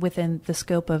works within the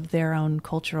scope of their own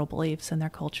cultural beliefs and their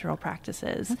cultural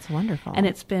practices. That's wonderful. And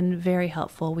it's been very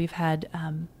helpful. We've had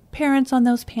parents on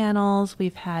those panels.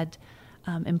 We've had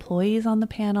employees on the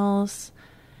panels.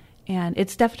 And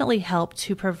it's definitely helped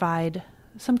to provide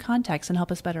some context and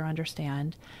help us better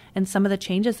understand. And some of the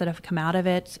changes that have come out of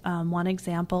it, one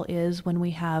example is when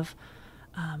we have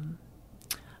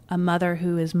a mother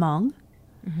who is Hmong.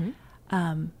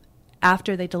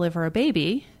 After they deliver a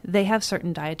baby, they have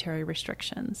certain dietary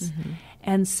restrictions.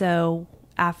 And so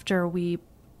after we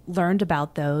learned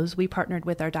about those, we partnered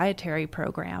with our dietary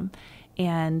program.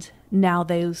 And now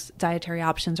those dietary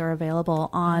options are available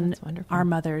on that's wonderful. our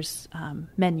mother's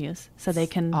menus. So they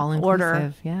can All order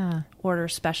inclusive. Yeah. order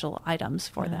special items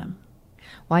for them.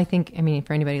 Well, I think,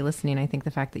 for anybody listening, I think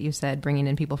the fact that you said bringing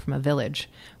in people from a village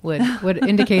would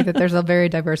indicate that there's a very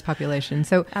diverse population.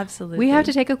 So Absolutely. we have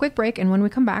to take a quick break. And when we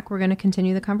come back, we're going to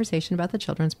continue the conversation about the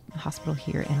Children's Hospital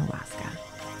here in Alaska.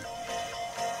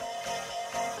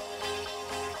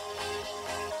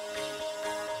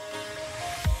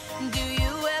 Do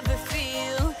you ever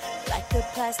feel like a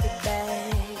plastic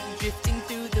bag drifting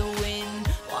through the wind,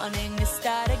 wanting to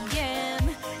start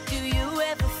again? Do you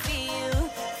ever feel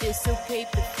so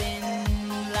paper thin,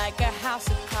 like a house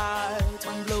of cards,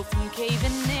 one blow from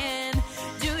caving in?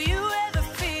 Do you ever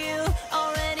feel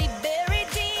already buried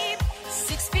deep,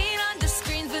 6 feet under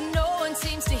screens, but no one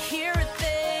seems to hear a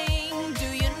thing? Do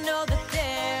you know that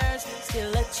there's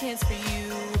still a chance for you?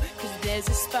 'Cause there's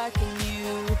a spark in you.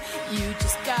 You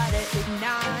just gotta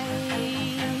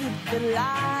ignite the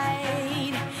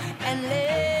light and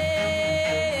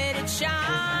let it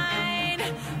shine.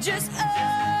 Just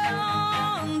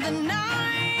own the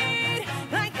night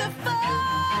like the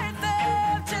 4th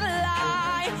of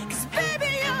July. 'Cause baby,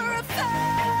 you're a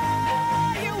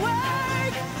firework.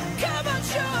 Come on,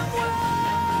 show 'em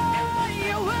what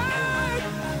you work.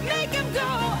 Make 'em go,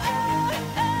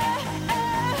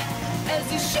 as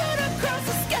you shoot across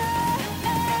the sky.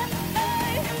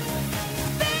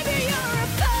 Baby, you're a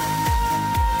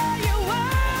firework.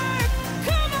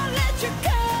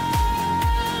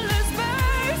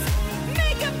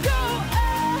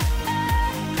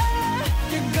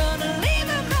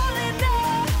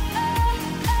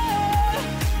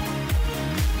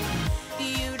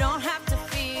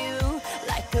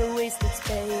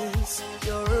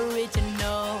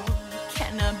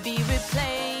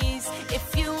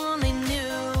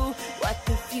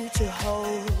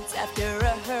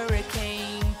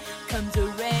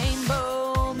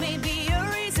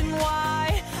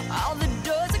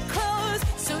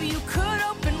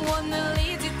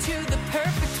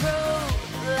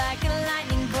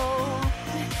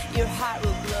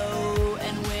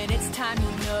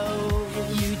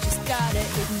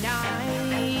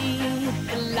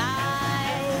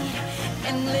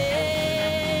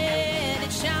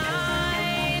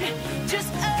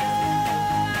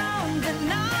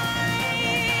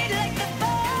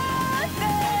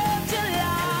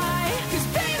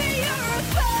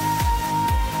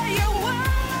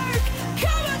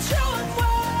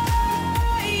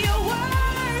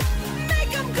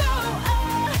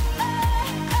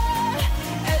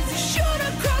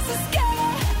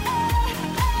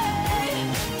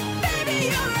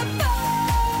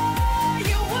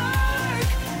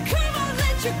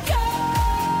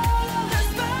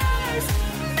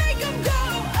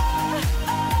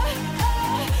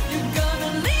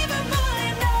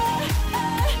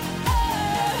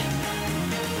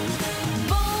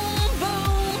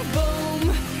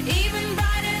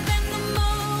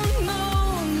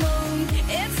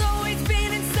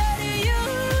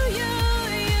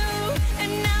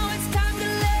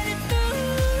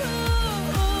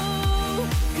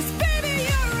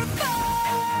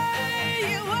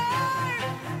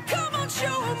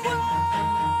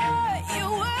 what you're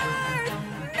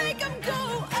worth. Make 'em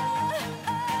go,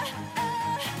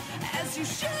 as you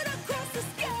shoot across the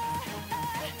sky.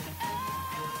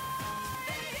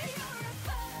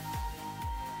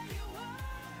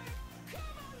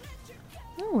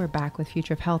 Oh, we're back with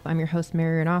Future of Health. I'm your host,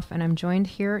 Mary Renoff, and I'm joined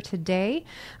here today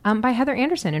by Heather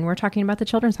Anderson, and we're talking about the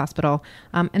Children's Hospital.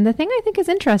 And the thing I think is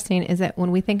interesting is that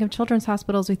when we think of children's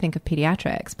hospitals, we think of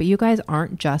pediatrics, but you guys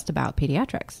aren't just about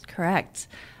pediatrics. Correct.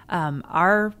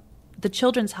 The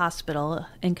Children's Hospital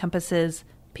encompasses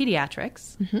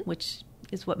pediatrics, which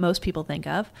is what most people think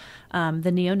of.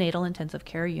 The neonatal intensive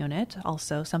care unit,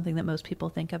 also something that most people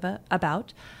think of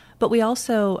about. But we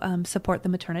also support the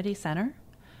maternity center.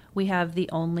 We have the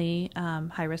only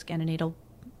high-risk antenatal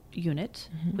unit,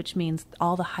 which means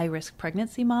all the high-risk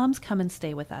pregnancy moms come and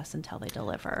stay with us until they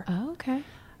deliver. Oh, okay.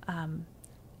 And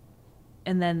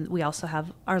then we also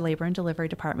have our labor and delivery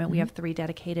department. We have 3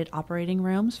 dedicated operating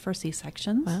rooms for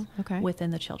C-sections Wow, okay.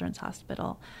 within the Children's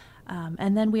Hospital.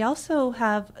 And then we also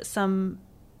have some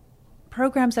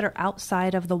programs that are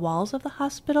outside of the walls of the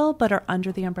hospital but are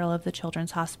under the umbrella of the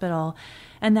Children's Hospital.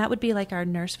 And that would be like our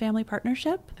Nurse Family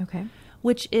Partnership, Okay.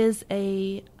 which is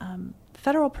a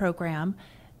federal program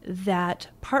that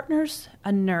partners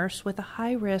a nurse with a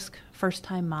high-risk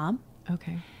first-time mom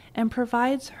Okay. and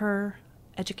provides her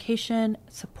education,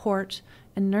 support,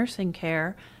 and nursing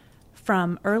care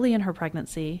from early in her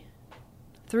pregnancy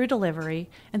through delivery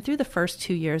and through the first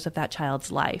 2 years of that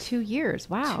child's life. 2 years.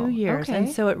 Wow. 2 years. Okay. And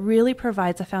so it really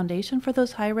provides a foundation for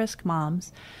those high-risk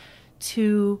moms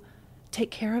to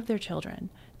take care of their children,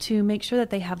 to make sure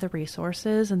that they have the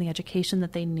resources and the education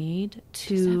that they need Just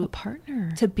have a to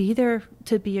partner. to be there,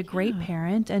 to be a great Yeah.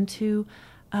 parent, and to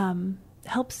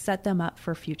help set them up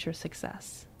for future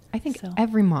success. I think So-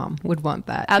 every mom would want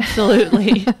that.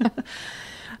 Absolutely.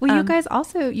 Well, you guys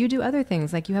also, you do other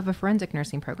things, like you have a forensic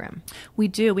nursing program. We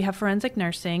do. We have forensic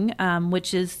nursing,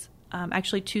 which is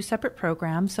actually 2 separate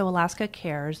programs. So Alaska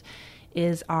Cares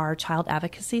is our child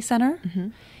advocacy center,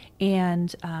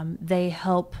 and they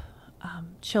help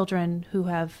children who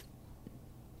have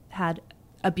had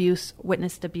abuse,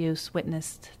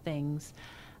 witnessed things.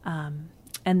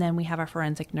 And then we have our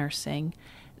forensic nursing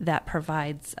that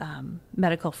provides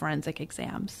medical forensic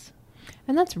exams.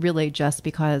 And that's really just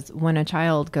because when a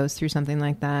child goes through something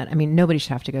like that, I mean, nobody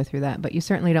should have to go through that, but you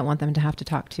certainly don't want them to have to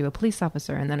talk to a police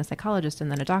officer and then a psychologist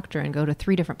and then a doctor and go to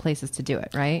 3 different places to do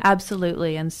it, right?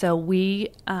 Absolutely. And so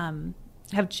we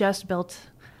have just built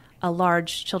a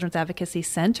large children's advocacy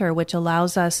center, which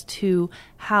allows us to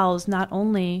house not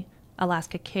only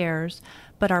Alaska Cares,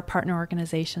 but our partner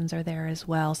organizations are there as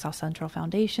well. South Central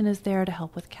Foundation is there to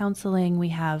help with counseling. We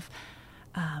have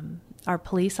our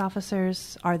police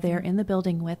officers are there in the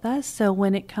building with us. So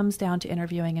when it comes down to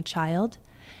interviewing a child,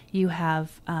 you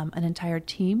have an entire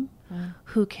team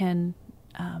who can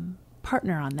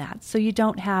partner on that. So you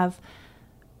don't have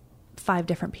 5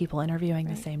 different people interviewing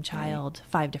the same child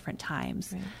 5 different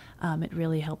times. Right. It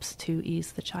really helps to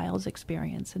ease the child's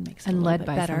experience and makes it And a little led bit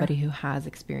by better. somebody who has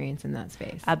experience in that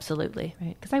space. Absolutely.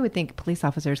 Right. Because I would think police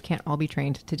officers can't all be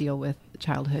trained to deal with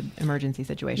childhood emergency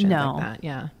situations No. like that.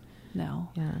 Yeah. No.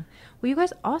 Yeah. Well, you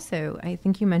guys also, I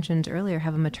think you mentioned earlier,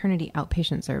 have a maternity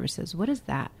outpatient services. What is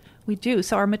that? We do.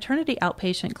 So our maternity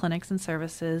outpatient clinics and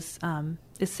services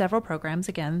is several programs,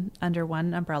 again, under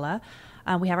one umbrella.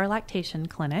 We have our lactation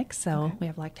clinic. So we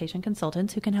have lactation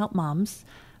consultants who can help moms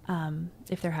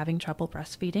if they're having trouble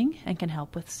breastfeeding and can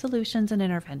help with solutions and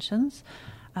interventions.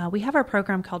 We have our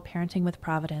program called Parenting with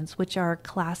Providence, which are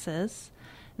classes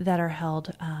that are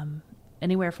held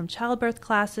anywhere from childbirth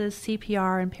classes,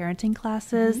 CPR, and parenting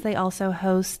classes. They also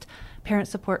host parent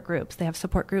support groups. They have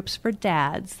support groups for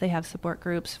dads. They have support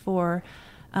groups for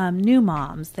new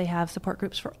moms. They have support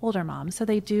groups for older moms. So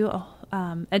they do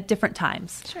at different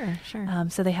times. Sure.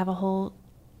 So they have a whole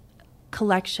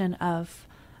collection of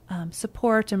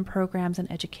support and programs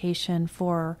and education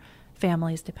for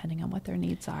families depending on what their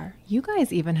needs are. You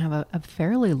guys even have a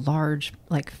fairly large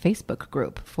Facebook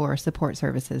group for support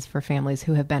services for families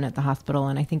who have been at the hospital,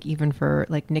 and I think even for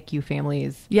NICU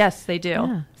families. Yes, they do.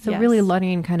 Yeah. So Yes. really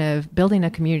letting building a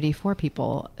community for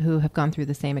people who have gone through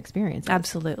the same experiences.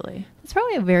 Absolutely. It's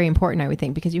probably very important, I would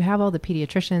think, because you have all the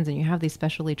pediatricians and you have these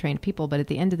specially trained people, but at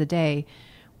the end of the day,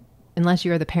 unless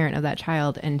you're the parent of that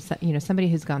child and somebody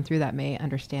who's gone through that may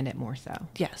understand it more so.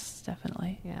 Yes,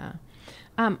 definitely. Yeah.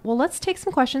 Well, let's take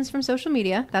some questions from social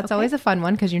media. That's Okay. always a fun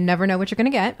one because you never know what you're going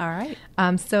to get. All right.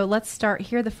 So let's start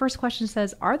here. The first question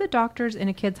says, are the doctors in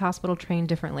a kid's hospital trained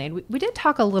differently? And we did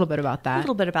talk a little bit about A that.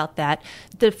 little bit about that.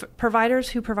 The providers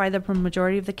who provide the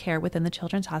majority of the care within the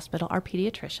Children's Hospital are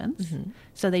pediatricians.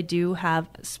 So they do have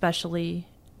specially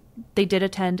they did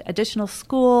attend additional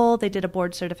school. They did a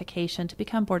board certification to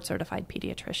become board certified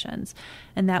pediatricians.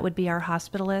 And that would be our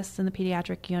hospitalists in the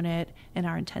pediatric unit and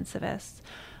our intensivists.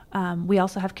 We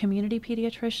also have community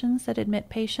pediatricians that admit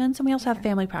patients, and we also have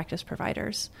family practice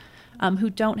providers who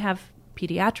don't have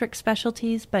pediatric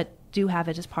specialties but do have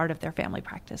it as part of their family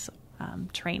practice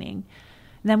training.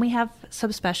 And then we have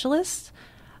subspecialists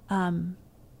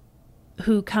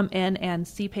who come in and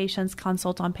see patients,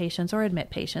 consult on patients, or admit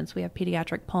patients. We have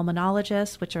pediatric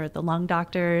pulmonologists, which are the lung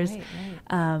doctors.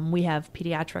 Right. We have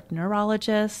pediatric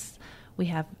neurologists. We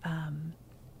have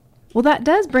Well, that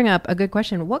does bring up a good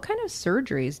question. What kind of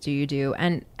surgeries do you do?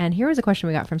 And here was a question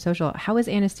we got from social. How is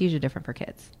anesthesia different for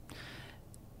kids?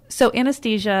 So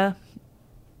anesthesia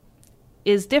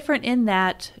is different in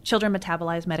that children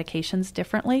metabolize medications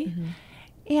differently,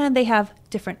 and they have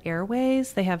different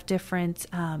airways. They have different,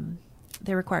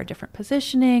 they require different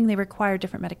positioning. They require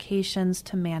different medications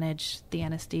to manage the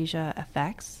anesthesia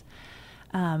effects.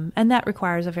 And that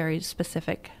requires a very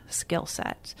specific skill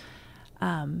set,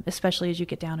 especially as you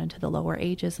get down into the lower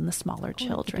ages and the smaller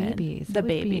children. babies. The That would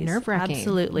be babies. nerve-wracking.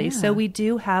 Absolutely. Yeah. So we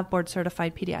do have board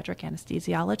certified pediatric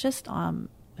anesthesiologists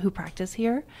who practice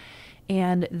here,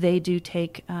 and they do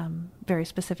take very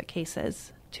specific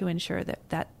cases to ensure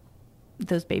that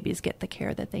those babies get the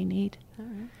care that they need. All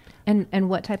right. And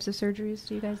what types of surgeries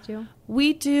do you guys do?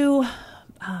 We do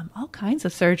all kinds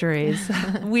of surgeries.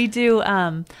 We do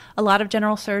a lot of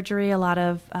general surgery, a lot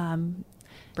of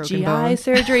Broken GI bones.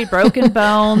 surgery, broken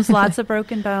bones, lots of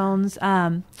broken bones.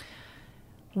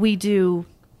 We do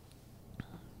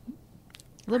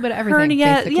A little bit of everything. hernia.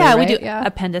 basically, Yeah, we right? do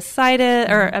appendicitis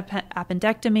or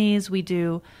appendectomies. We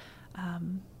do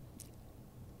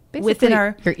Basically, within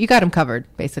our- you got them covered,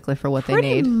 basically, for what they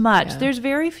pretty need. much. Yeah. There's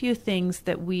very few things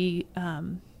that we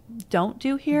don't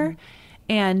do here,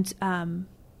 and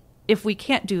if we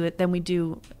can't do it, then we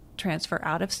do transfer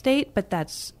out of state, but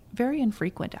that's very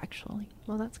infrequent, actually.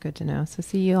 Well, that's good to know. So,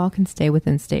 see, you all can stay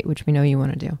within state, which we know you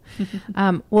want to do.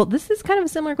 Well, this is kind of a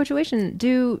similar situation.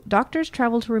 Do doctors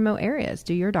travel to remote areas?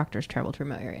 Do your doctors travel to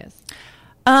remote areas?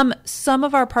 Some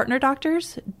of our partner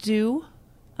doctors do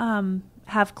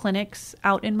have clinics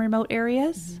out in remote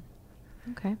areas.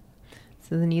 Okay.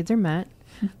 So the needs are met.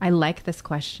 I like this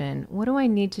question. What do I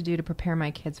need to do to prepare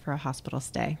my kids for a hospital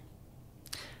stay?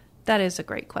 That is a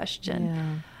great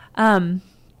question. Yeah.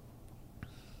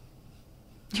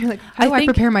 You're like, how do I think-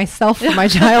 prepare myself for my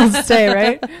child's stay,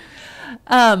 right?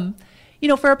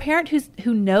 For a parent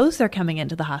who knows they're coming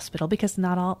into the hospital, because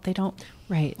not all, they don't.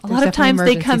 Right. A There's lot of definitely times they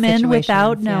emergency come in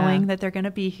without situations, knowing yeah. that they're going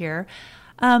to be here.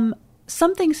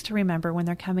 Some things to remember when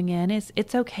they're coming in is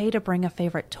it's okay to bring a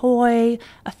favorite toy,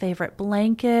 a favorite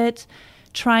blanket,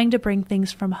 trying to bring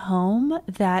things from home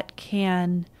that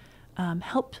can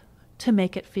help to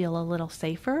make it feel a little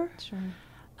safer. Sure.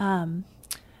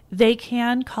 They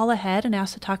can call ahead and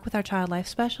ask to talk with our child life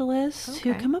specialist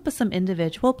to Okay. come up with some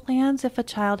individual plans if a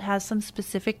child has some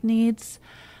specific needs.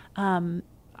 Some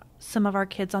of our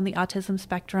kids on the autism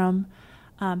spectrum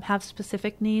have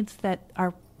specific needs that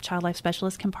our child life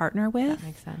specialist can partner with. That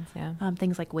makes sense, yeah.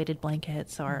 Things like weighted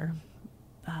blankets or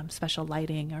special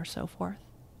lighting or so forth.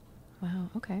 Wow,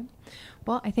 okay.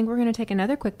 Well, I think we're going to take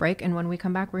another quick break, and when we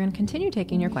come back, we're going to continue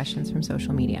taking your questions from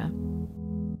social media.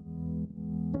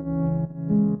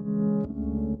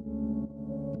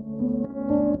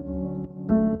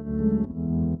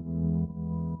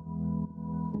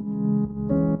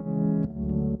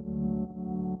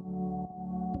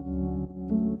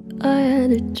 I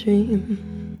had a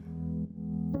dream.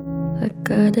 I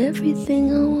got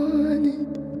everything I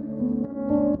wanted.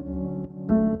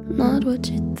 Not what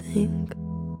you think.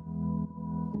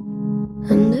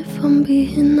 And if I'm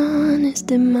being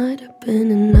honest, it might have been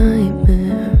a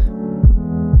nightmare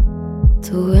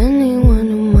to anyone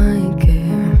who might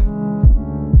care.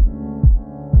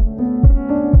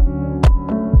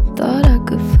 Thought I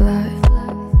could fly,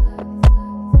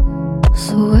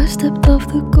 so I stepped off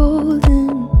the golden.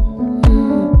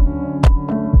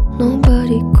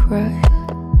 Nobody cried.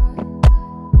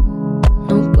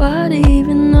 Nobody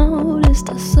even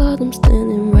noticed. I saw them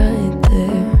standing right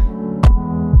there.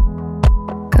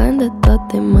 Kinda thought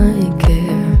they might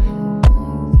care.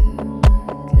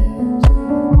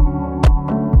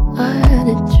 I had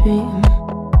a dream.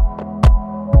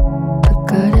 I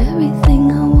got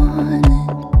everything I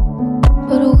wanted.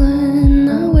 But when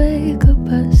I wake up,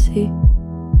 I see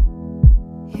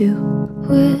you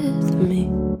with me.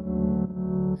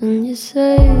 And you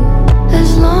say,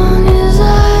 as long as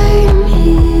I'm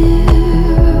here,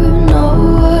 no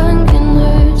one can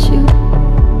hurt you.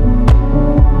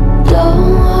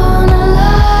 Don't wanna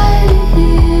lie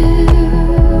here,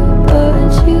 but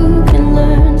you can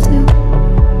learn to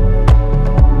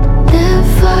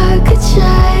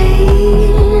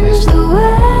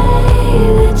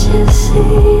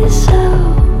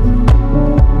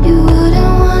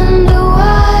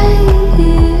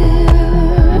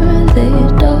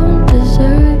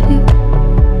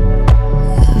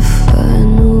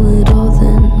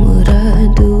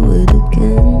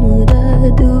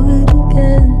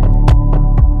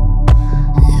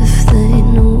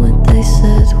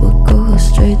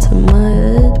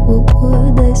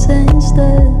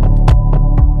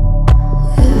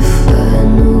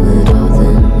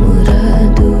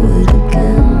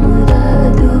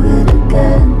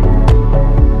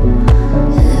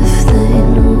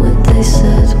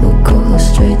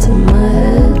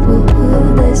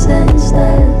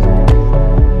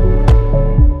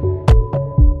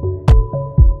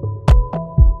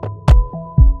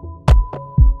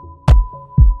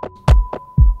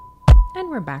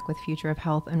back with Future of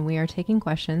Health, and we are taking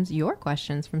questions, your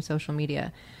questions from social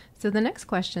media. So the next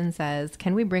question says,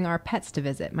 can we bring our pets to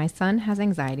visit? My son has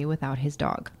anxiety without his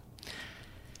dog.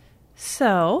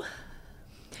 So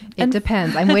It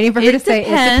depends. I'm waiting for her to say it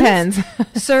depends.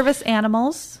 Service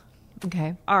animals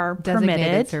Okay. are Designated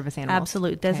permitted. service animals.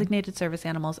 Absolutely. Okay. Designated service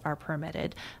animals are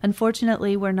permitted.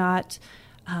 Unfortunately, we're not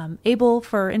able,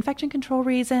 for infection control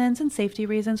reasons and safety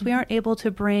reasons, we aren't able to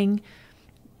bring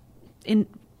in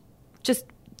just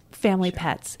family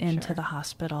pets into Sure. the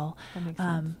hospital. That makes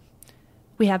sense.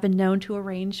 We have been known to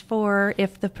arrange for,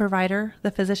 if the provider,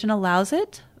 the physician allows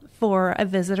it, for a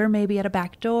visitor maybe at a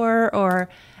back door or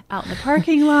out in the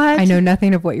parking lot. I know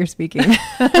nothing of what you're speaking.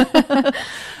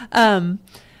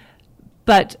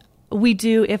 But we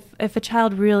do, if a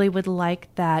child really would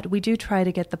like that, we do try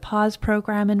to get the PAWS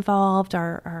program involved,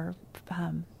 our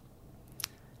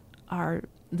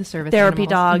The service therapy animals.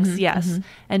 dogs, Mhm, yes, mhm.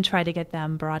 and try to get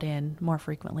them brought in more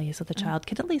frequently so the child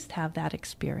can at least have that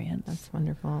experience. That's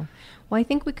wonderful. Well, I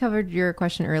think we covered your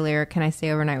question earlier. Can I stay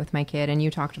overnight with my kid? And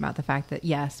you talked about the fact that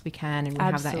yes, we can, and we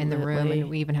have that in the room, Absolutely. and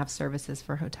we even have services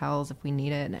for hotels if we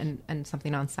need it, and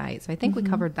something on site. So I think Mm-hmm. we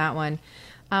covered that one.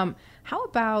 How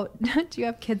about do you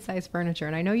have kid-sized furniture?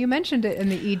 And I know you mentioned it in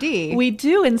the ED. We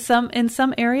do in some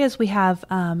areas. We have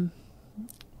in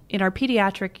our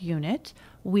pediatric unit,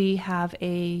 we have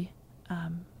a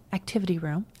activity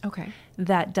room okay.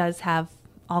 that does have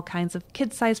all kinds of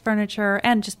kid-sized furniture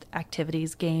and just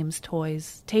activities, games,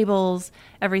 toys, tables,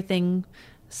 everything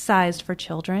sized for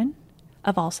children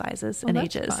of all sizes and Well,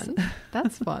 ages. that's fun.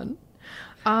 That's fun.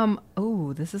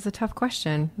 Oh, this is a tough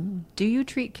question. Do you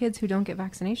treat kids who don't get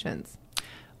vaccinations?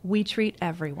 We treat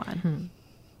everyone.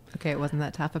 Okay, it wasn't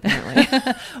that tough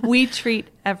apparently. We treat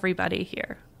everybody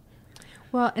here.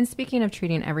 Well, and speaking of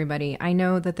treating everybody, I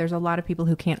know that there's a lot of people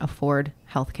who can't afford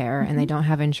health care and they don't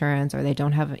have insurance or they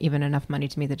don't have even enough money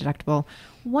to meet the deductible.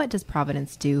 What does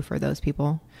Providence do for those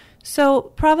people? So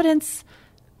Providence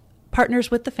partners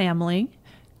with the family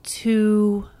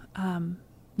to,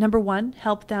 number one,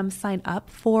 help them sign up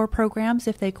for programs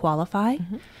if they qualify,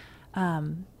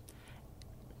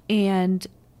 and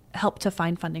help to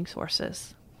find funding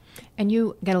sources. And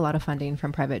you get a lot of funding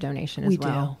from private donation as We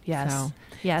well. do, yes. So,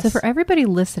 Yes. So for everybody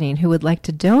listening who would like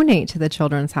to donate to the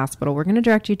Children's Hospital, we're going to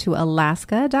direct you to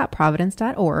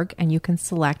alaska.providence.org and you can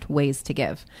select ways to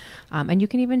give. And you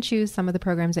can even choose some of the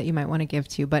programs that you might want to give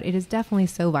to, but it is definitely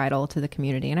so vital to the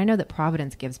community. And I know that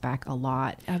Providence gives back a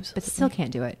lot, but Absolutely. still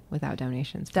can't do it without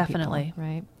donations. from people, Definitely.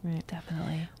 right?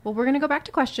 Definitely. Well, we're going to go back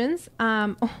to questions.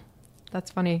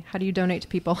 That's funny. How do you donate to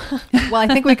people? Well, I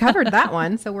think we covered that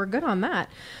one, so we're good on that.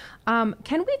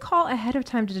 Can we call ahead of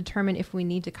time to determine if we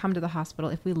need to come to the hospital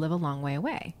if we live a long way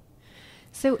away?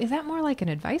 So is that more like an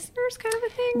advice nurse kind of a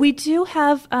thing? We do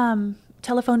have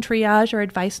telephone triage or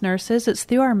advice nurses. It's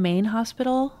through our main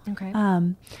hospital. Okay.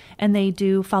 And they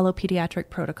do follow pediatric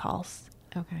protocols.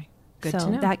 Okay. Good so to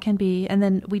know. that can be, and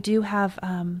then we do have,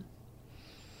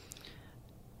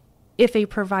 if a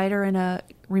provider in a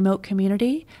remote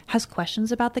community has questions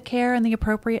about the care and the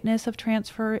appropriateness of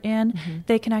transfer in,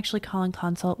 they can actually call and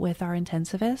consult with our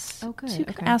intensivists. Oh, good. So you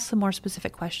can Okay. ask some more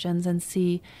specific questions and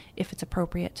see if it's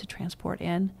appropriate to transport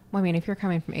in. Well, I mean, if you're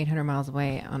coming from 800 miles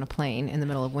away on a plane in the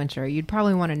middle of winter, you'd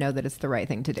probably want to know that it's the right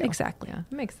thing to do. Exactly. Yeah,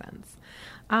 makes sense.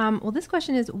 Well, this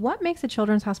question is, what makes a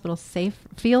children's hospital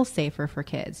feel safer for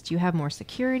kids? Do you have more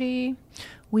security?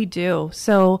 We do.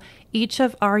 So each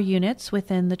of our units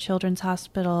within the Children's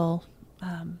Hospital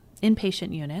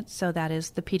inpatient units, so that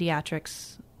is the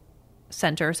pediatrics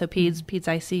center, so peds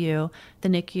ICU, the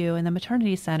NICU, and the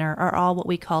maternity center are all what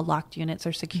we call locked units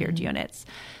or secured units.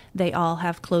 They all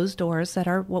have closed doors that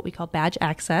are what we call badge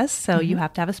access. So you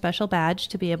have to have a special badge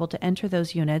to be able to enter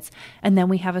those units. And then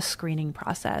we have a screening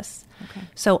process. Okay.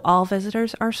 So all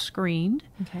visitors are screened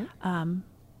Okay.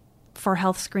 for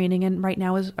health screening. And right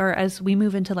now, as we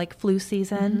move into like flu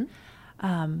season,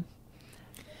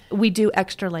 we do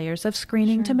extra layers of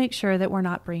screening to make sure that we're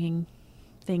not bringing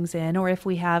things in, or if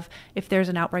there's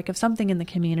an outbreak of something in the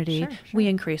community, Sure. we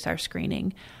increase our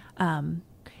screening.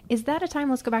 Is that a time,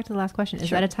 let's go back to the last question. Is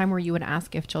Sure. that a time where you would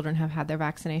ask if children have had their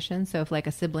vaccination? So if like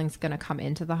a sibling's going to come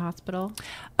into the hospital?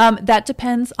 That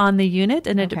depends on the unit,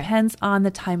 and it Okay. depends on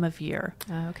the time of year.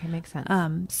 Okay, makes sense.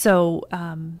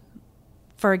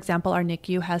 For example, our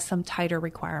NICU has some tighter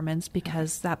requirements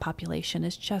because that population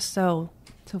is just so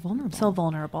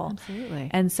vulnerable. Absolutely.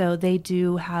 And so they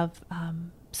do have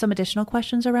some additional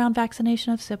questions around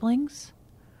vaccination of siblings.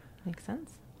 Makes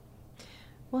sense.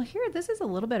 Well, here, this is a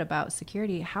little bit about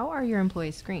security. How are your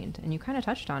employees screened? And you kind of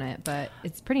touched on it, but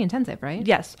it's pretty intensive, right?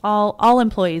 Yes, all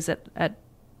employees at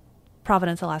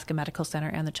Providence Alaska Medical Center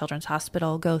and the Children's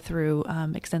Hospital go through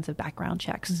extensive background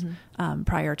checks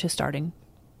prior to starting.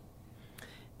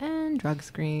 And drug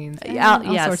screens. And All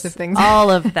all sorts of things.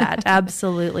 All of that.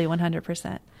 Absolutely,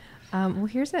 100%. Well,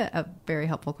 here's a very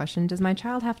helpful question. Does my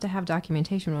child have to have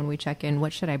documentation when we check in?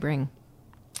 What should I bring?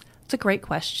 It's a great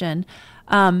question.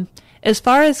 As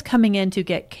far as coming in to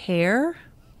get care,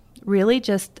 really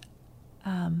just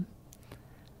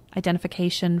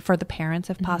identification for the parents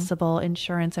if possible,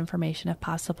 insurance information if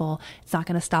possible. It's not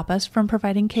going to stop us from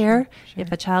providing care. Sure.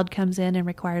 If a child comes in and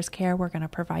requires care, we're going to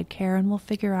provide care, and we'll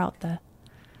figure out the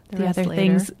rest other later.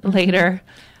 things later.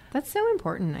 That's so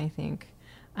important, I think.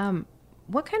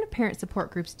 What kind of parent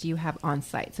support groups do you have on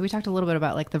site? So we talked a little bit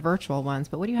about like the virtual ones,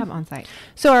 but what do you have on site?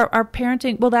 So our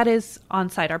parenting, well, that is on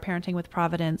site. Our Parenting with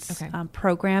Providence Okay.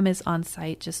 program is on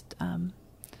site. Just How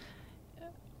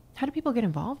do people get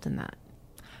involved in that?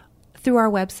 through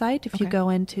our website. If you Okay. go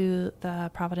into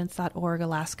the providence.org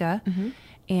Alaska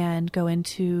and go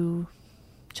into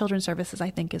Children's Services, I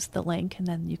think is the link, and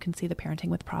then you can see the Parenting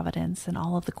with Providence and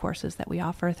all of the courses that we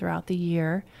offer throughout the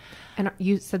year. And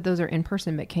you said those are in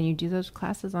person, but can you do those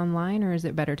classes online, or is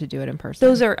it better to do it in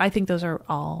person? I think those are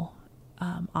all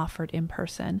offered in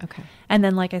person. Okay. And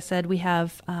then, like I said, we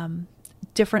have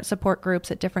different support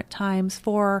groups at different times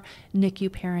for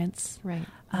NICU parents. Right.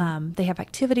 They have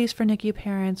activities for NICU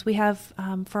parents. We have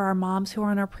for our moms who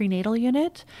are in our prenatal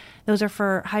unit. Those are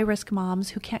for high-risk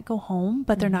moms who can't go home,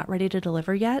 but they're not ready to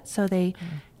deliver yet. So they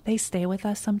stay with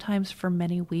us sometimes for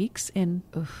many weeks,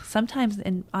 sometimes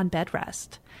on bed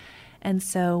rest. And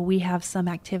so we have some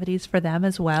activities for them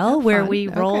as well, Oh, where fun. we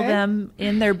roll Okay. them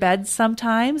in their beds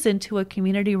sometimes into a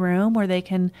community room where they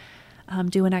can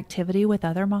do an activity with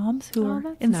other moms who Oh, are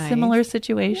that's in nice. similar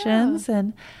situations.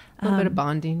 And A little bit of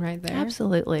bonding right there.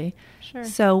 absolutely. Sure.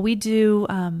 So we do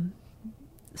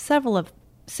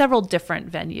several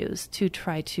different venues to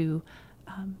try to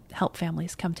help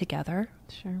families come together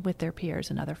Sure. with their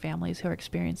peers and other families who are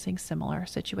experiencing similar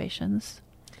situations.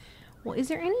 Well, is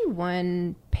there any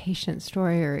one patient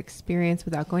story or experience,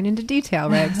 without going into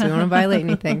detail, Rex, we don't want to violate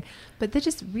anything, but that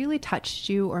just really touched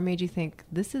you or made you think,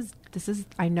 this is,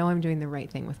 I know I'm doing the right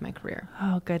thing with my career?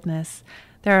 Oh, goodness.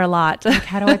 There are a lot. Like,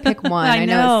 how do I pick one? I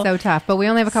know it's so tough, but we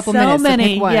only have a couple so minutes many, to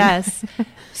pick one. Yes.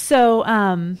 So,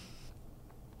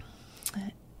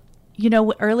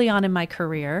 early on in my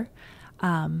career,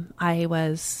 I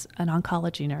was an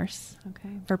oncology nurse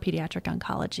Okay. for pediatric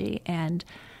oncology, and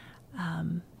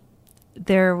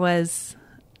there was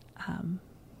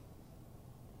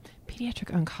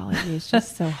Pediatric oncology is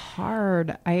just so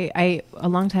hard. I a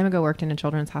long time ago worked in a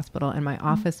children's hospital, and my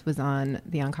office was on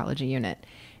the oncology unit,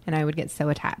 and I would get so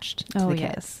attached to the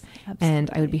kids. And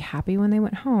I would be happy when they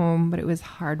went home, but it was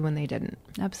hard when they didn't.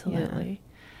 Absolutely.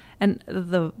 And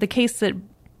the case that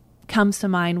comes to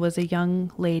mind was a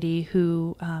young lady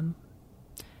who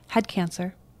had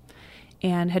cancer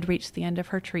and had reached the end of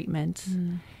her treatment.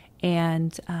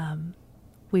 And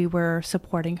we were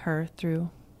supporting her through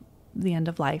the end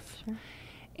of life. Sure.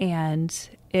 And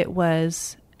it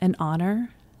was an honor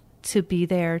to be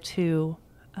there to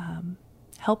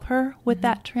help her with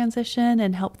that transition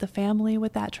and help the family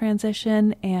with that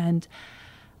transition. And,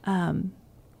 a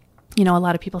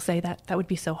lot of people say that would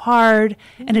be so hard.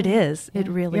 And it is. It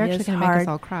really You're is actually gonna hard. make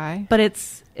us all cry. But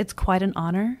it's quite an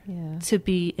honor Yeah. to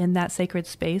be in that sacred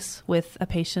space with a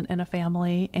patient and a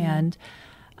family. And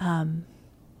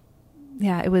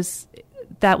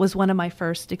that was one of my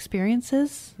first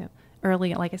experiences. Yep.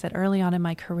 Early on in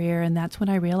my career, and that's when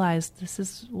I realized this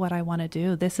is what I want to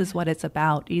do. This is what it's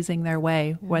about, easing their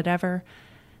way, whatever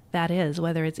that is,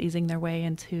 whether it's easing their way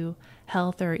into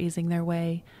health or easing their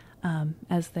way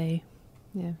as they...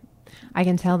 Yeah. I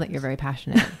can tell that you're very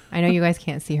passionate. I know you guys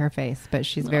can't see her face, but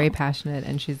she's very passionate,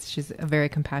 and she's a very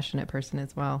compassionate person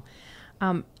as well.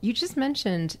 You just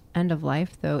mentioned end of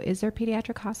life, though. Is there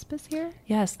pediatric hospice here?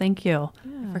 Yes, thank you.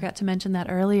 Yeah. I forgot to mention that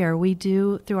earlier. We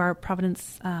do, through our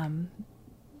Providence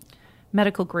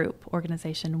Medical Group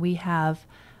organization, we have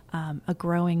a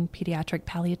growing pediatric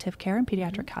palliative care and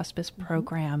pediatric hospice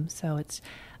program. So it's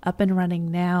up and running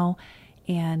now,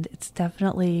 and it's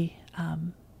definitely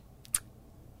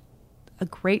a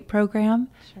great program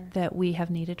Sure. that we have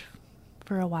needed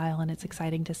for a while, and it's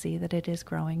exciting to see that it is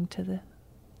growing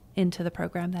into the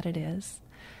program that it is.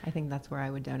 I think that's where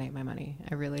I would donate my money.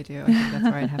 I really do. I think that's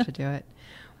where I'd have to do it.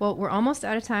 Well, we're almost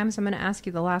out of time, so I'm going to ask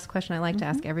you the last question I like to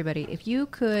ask everybody. If you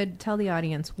could tell the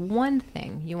audience one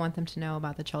thing you want them to know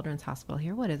about the Children's Hospital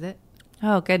here, what is it?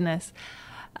 Oh, goodness.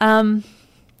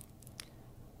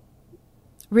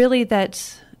 Really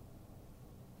that,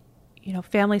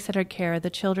 family-centered care, the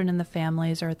children and the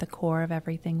families are at the core of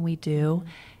everything we do.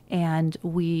 And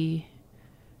we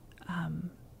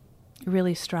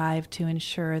really strive to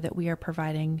ensure that we are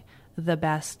providing the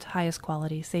best, highest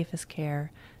quality, safest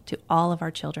care to all of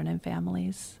our children and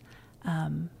families,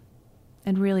 and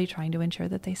really trying to ensure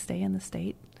that they stay in the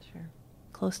state Sure.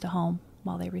 close to home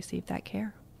while they receive that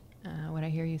care. What I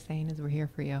hear you saying is we're here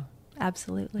for you.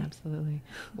 Absolutely. Absolutely.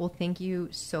 Well, thank you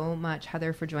so much,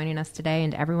 Heather, for joining us today,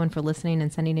 and to everyone for listening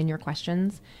and sending in your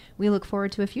questions. We look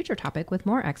forward to a future topic with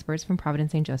more experts from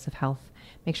Providence St. Joseph Health.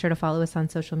 Make sure to follow us on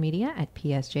social media at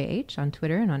PSJH on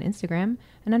Twitter and on Instagram,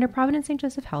 and under Providence St.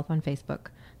 Joseph Health on Facebook.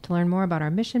 To learn more about our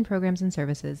mission, programs, and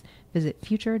services, visit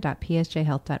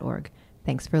future.psjhealth.org.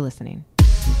 Thanks for listening.